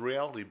 And it was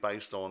reality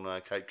based on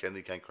Cape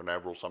Kennedy, Cape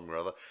Canaveral, something or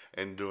other,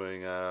 and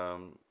doing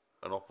an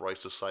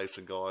operation to save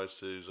some guys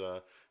whose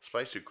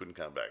spacesuit couldn't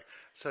come back.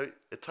 So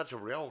it touched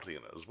of reality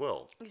in it as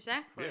well.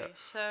 Exactly. Yeah.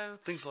 So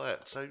Things like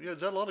that. So, yeah,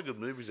 there's a lot of good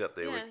movies out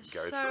there we yeah, can go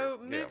so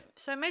through. Yeah.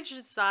 so major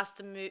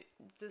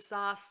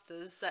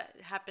disasters that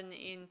happen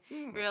in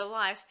Hmm. real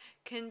life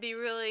can be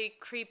really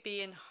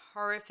creepy and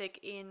horrific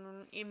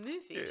in Yeah,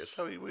 movies.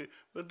 so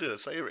we'll do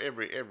it. So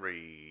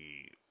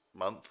every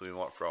month we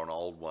might throw an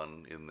old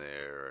one in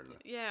there and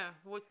Yeah,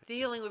 we're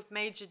dealing with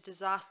major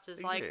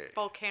disasters like Yeah.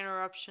 volcano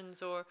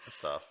eruptions or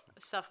stuff.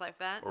 stuff like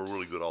that. Or a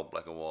really good old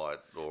black and white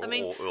or, I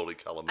mean, or early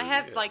colour I movie.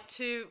 have yeah. like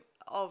two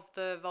of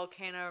the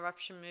volcano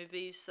eruption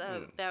movies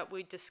that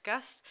we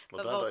discussed: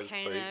 Well, the Dante's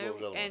Peak, what was volcano the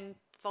other one? and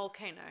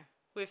Volcano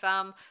with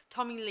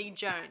Tommy Lee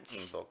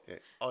Jones. Yeah.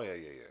 Oh yeah.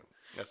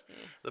 Yes.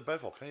 They're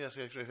both volcano. Yes,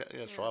 right.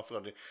 I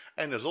forgot.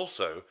 And there's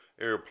also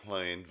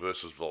Airplane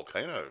versus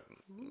Volcano,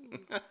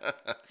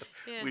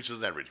 Yeah. which is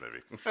an average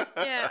movie.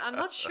 Yeah, I'm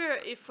not sure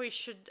if we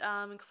should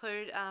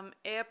include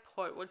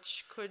Airport,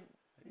 which could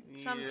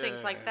some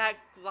things like Yeah. that,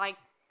 like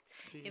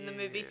in the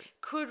movie, Yeah.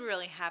 could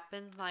really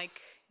happen.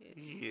 Like,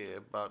 Yeah,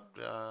 but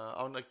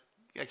I'm like,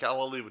 okay,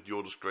 I'll leave it with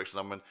your discretion.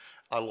 I mean,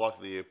 I like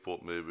the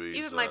airport movies.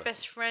 even my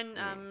best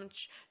friend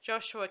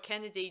Joshua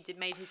Kennedy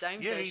made his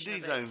own Yeah, he version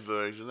did his of own it.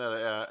 version.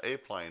 That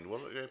Airplane.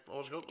 What was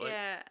it called? Like,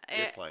 Yeah,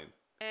 Airplane.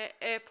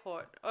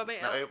 Airport. I mean,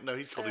 No,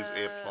 he called his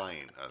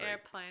Airplane. I think.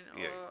 Airplane.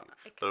 Yeah. Or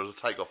But it was a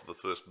takeoff of the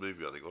first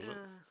movie, I think, wasn't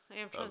it?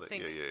 I'm trying to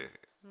think. Yeah.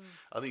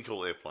 I think he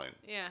called it Airplane.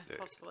 Yeah,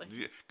 possibly.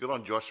 Yeah. Good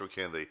on Joshua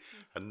Kennedy,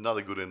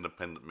 another good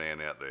independent man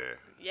out there.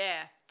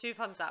 Yeah, 2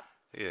 thumbs up.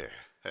 Yeah.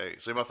 Hey,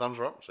 see my thumbs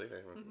are up? See?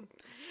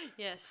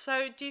 Yeah.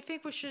 So, do you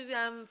think we should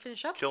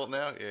finish up? Kill it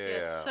now?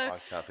 Yeah. so I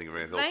can't think of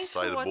anything else to thanks say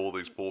for to what- bore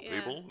these poor Yeah.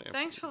 people. Yeah.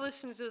 Thanks for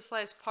listening to this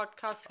latest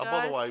podcast, Oh, guys.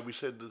 by the way, we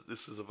said that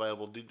this is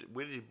available.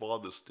 Where did you buy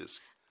this disc?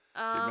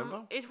 Do you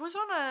remember? It was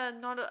on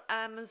not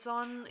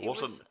Amazon. It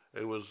was.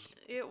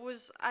 It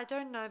was. I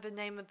don't know the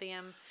name of the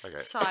Okay.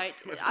 site.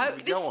 Go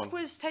This on.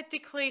 was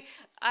technically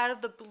out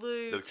of the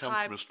blue Did it come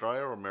type. from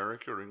Australia or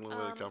America or England?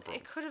 Where did it come from?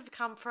 It could have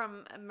come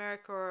from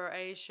America or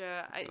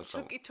Asia.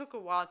 some- It took a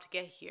while to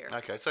get here.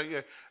 Okay, so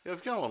yeah,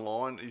 if you go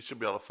online, you should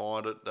be able to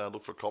find it.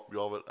 Look for a copy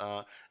of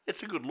it.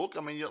 It's a good look.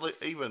 I mean,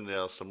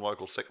 even some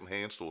local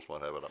second-hand stores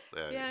might have it up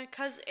there. Yeah,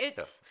 because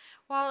it's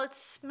while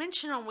it's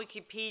mentioned on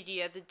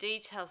Wikipedia, the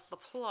details, the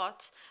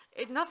plot,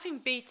 nothing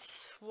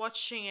beats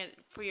watching it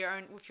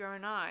with your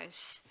own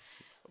eyes.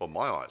 Or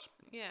my eyes.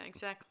 Yeah,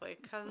 exactly.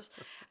 Because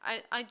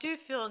I do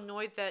feel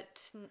annoyed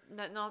that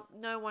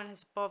no one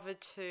has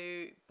bothered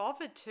to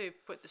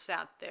put this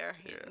out there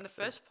in the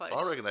first place.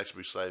 I reckon they should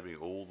be saving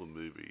all the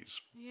movies.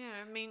 Yeah,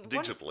 I mean,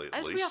 Digitally, at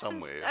as we least, often,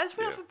 somewhere. As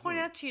we Yeah. often point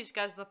out to you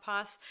guys in the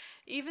past,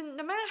 even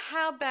no matter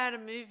how bad a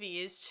movie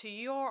is to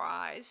your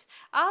eyes,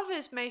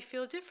 others may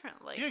feel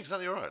differently. Yeah,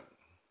 exactly right.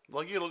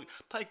 Like, look,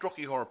 take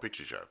Rocky Horror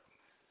Picture Show.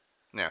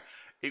 Now,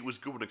 it was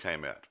good when it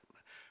came out.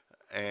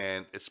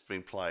 And it's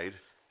been played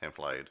and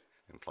played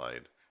and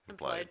played and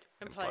played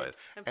and played.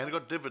 And I've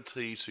got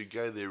devotees who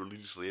go there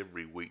religiously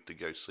every week to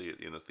go see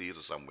it in a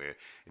theatre somewhere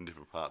in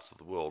different parts of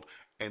the world.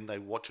 And they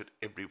watch it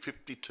every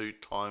 52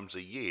 times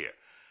a year.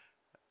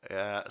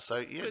 So,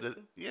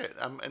 yeah,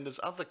 and there's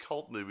other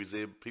cult movies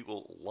there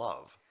people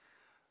love.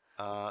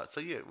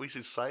 So, yeah, we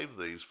should save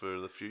these for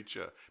the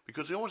future.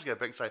 Because we always go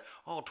back and say,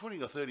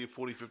 20 or 30 or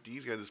 40, 50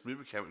 years ago, this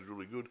movie came out was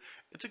really good.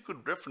 It's a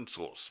good reference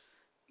source.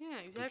 Yeah,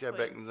 To exactly. go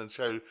back and then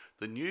show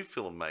the new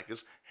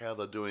filmmakers how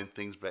they're doing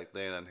things back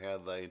then and how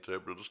they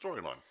interpreted the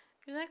storyline.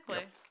 Exactly.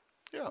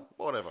 Yeah,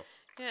 whatever.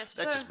 Yeah, That's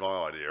just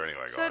my idea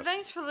anyway, guys. so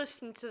thanks for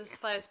listening to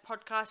this latest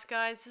podcast,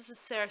 guys. This is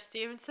Sarah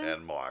Stevenson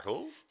And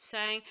Michael.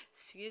 saying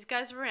see you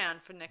guys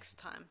around for next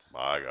time.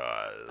 Bye,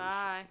 guys.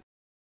 Bye.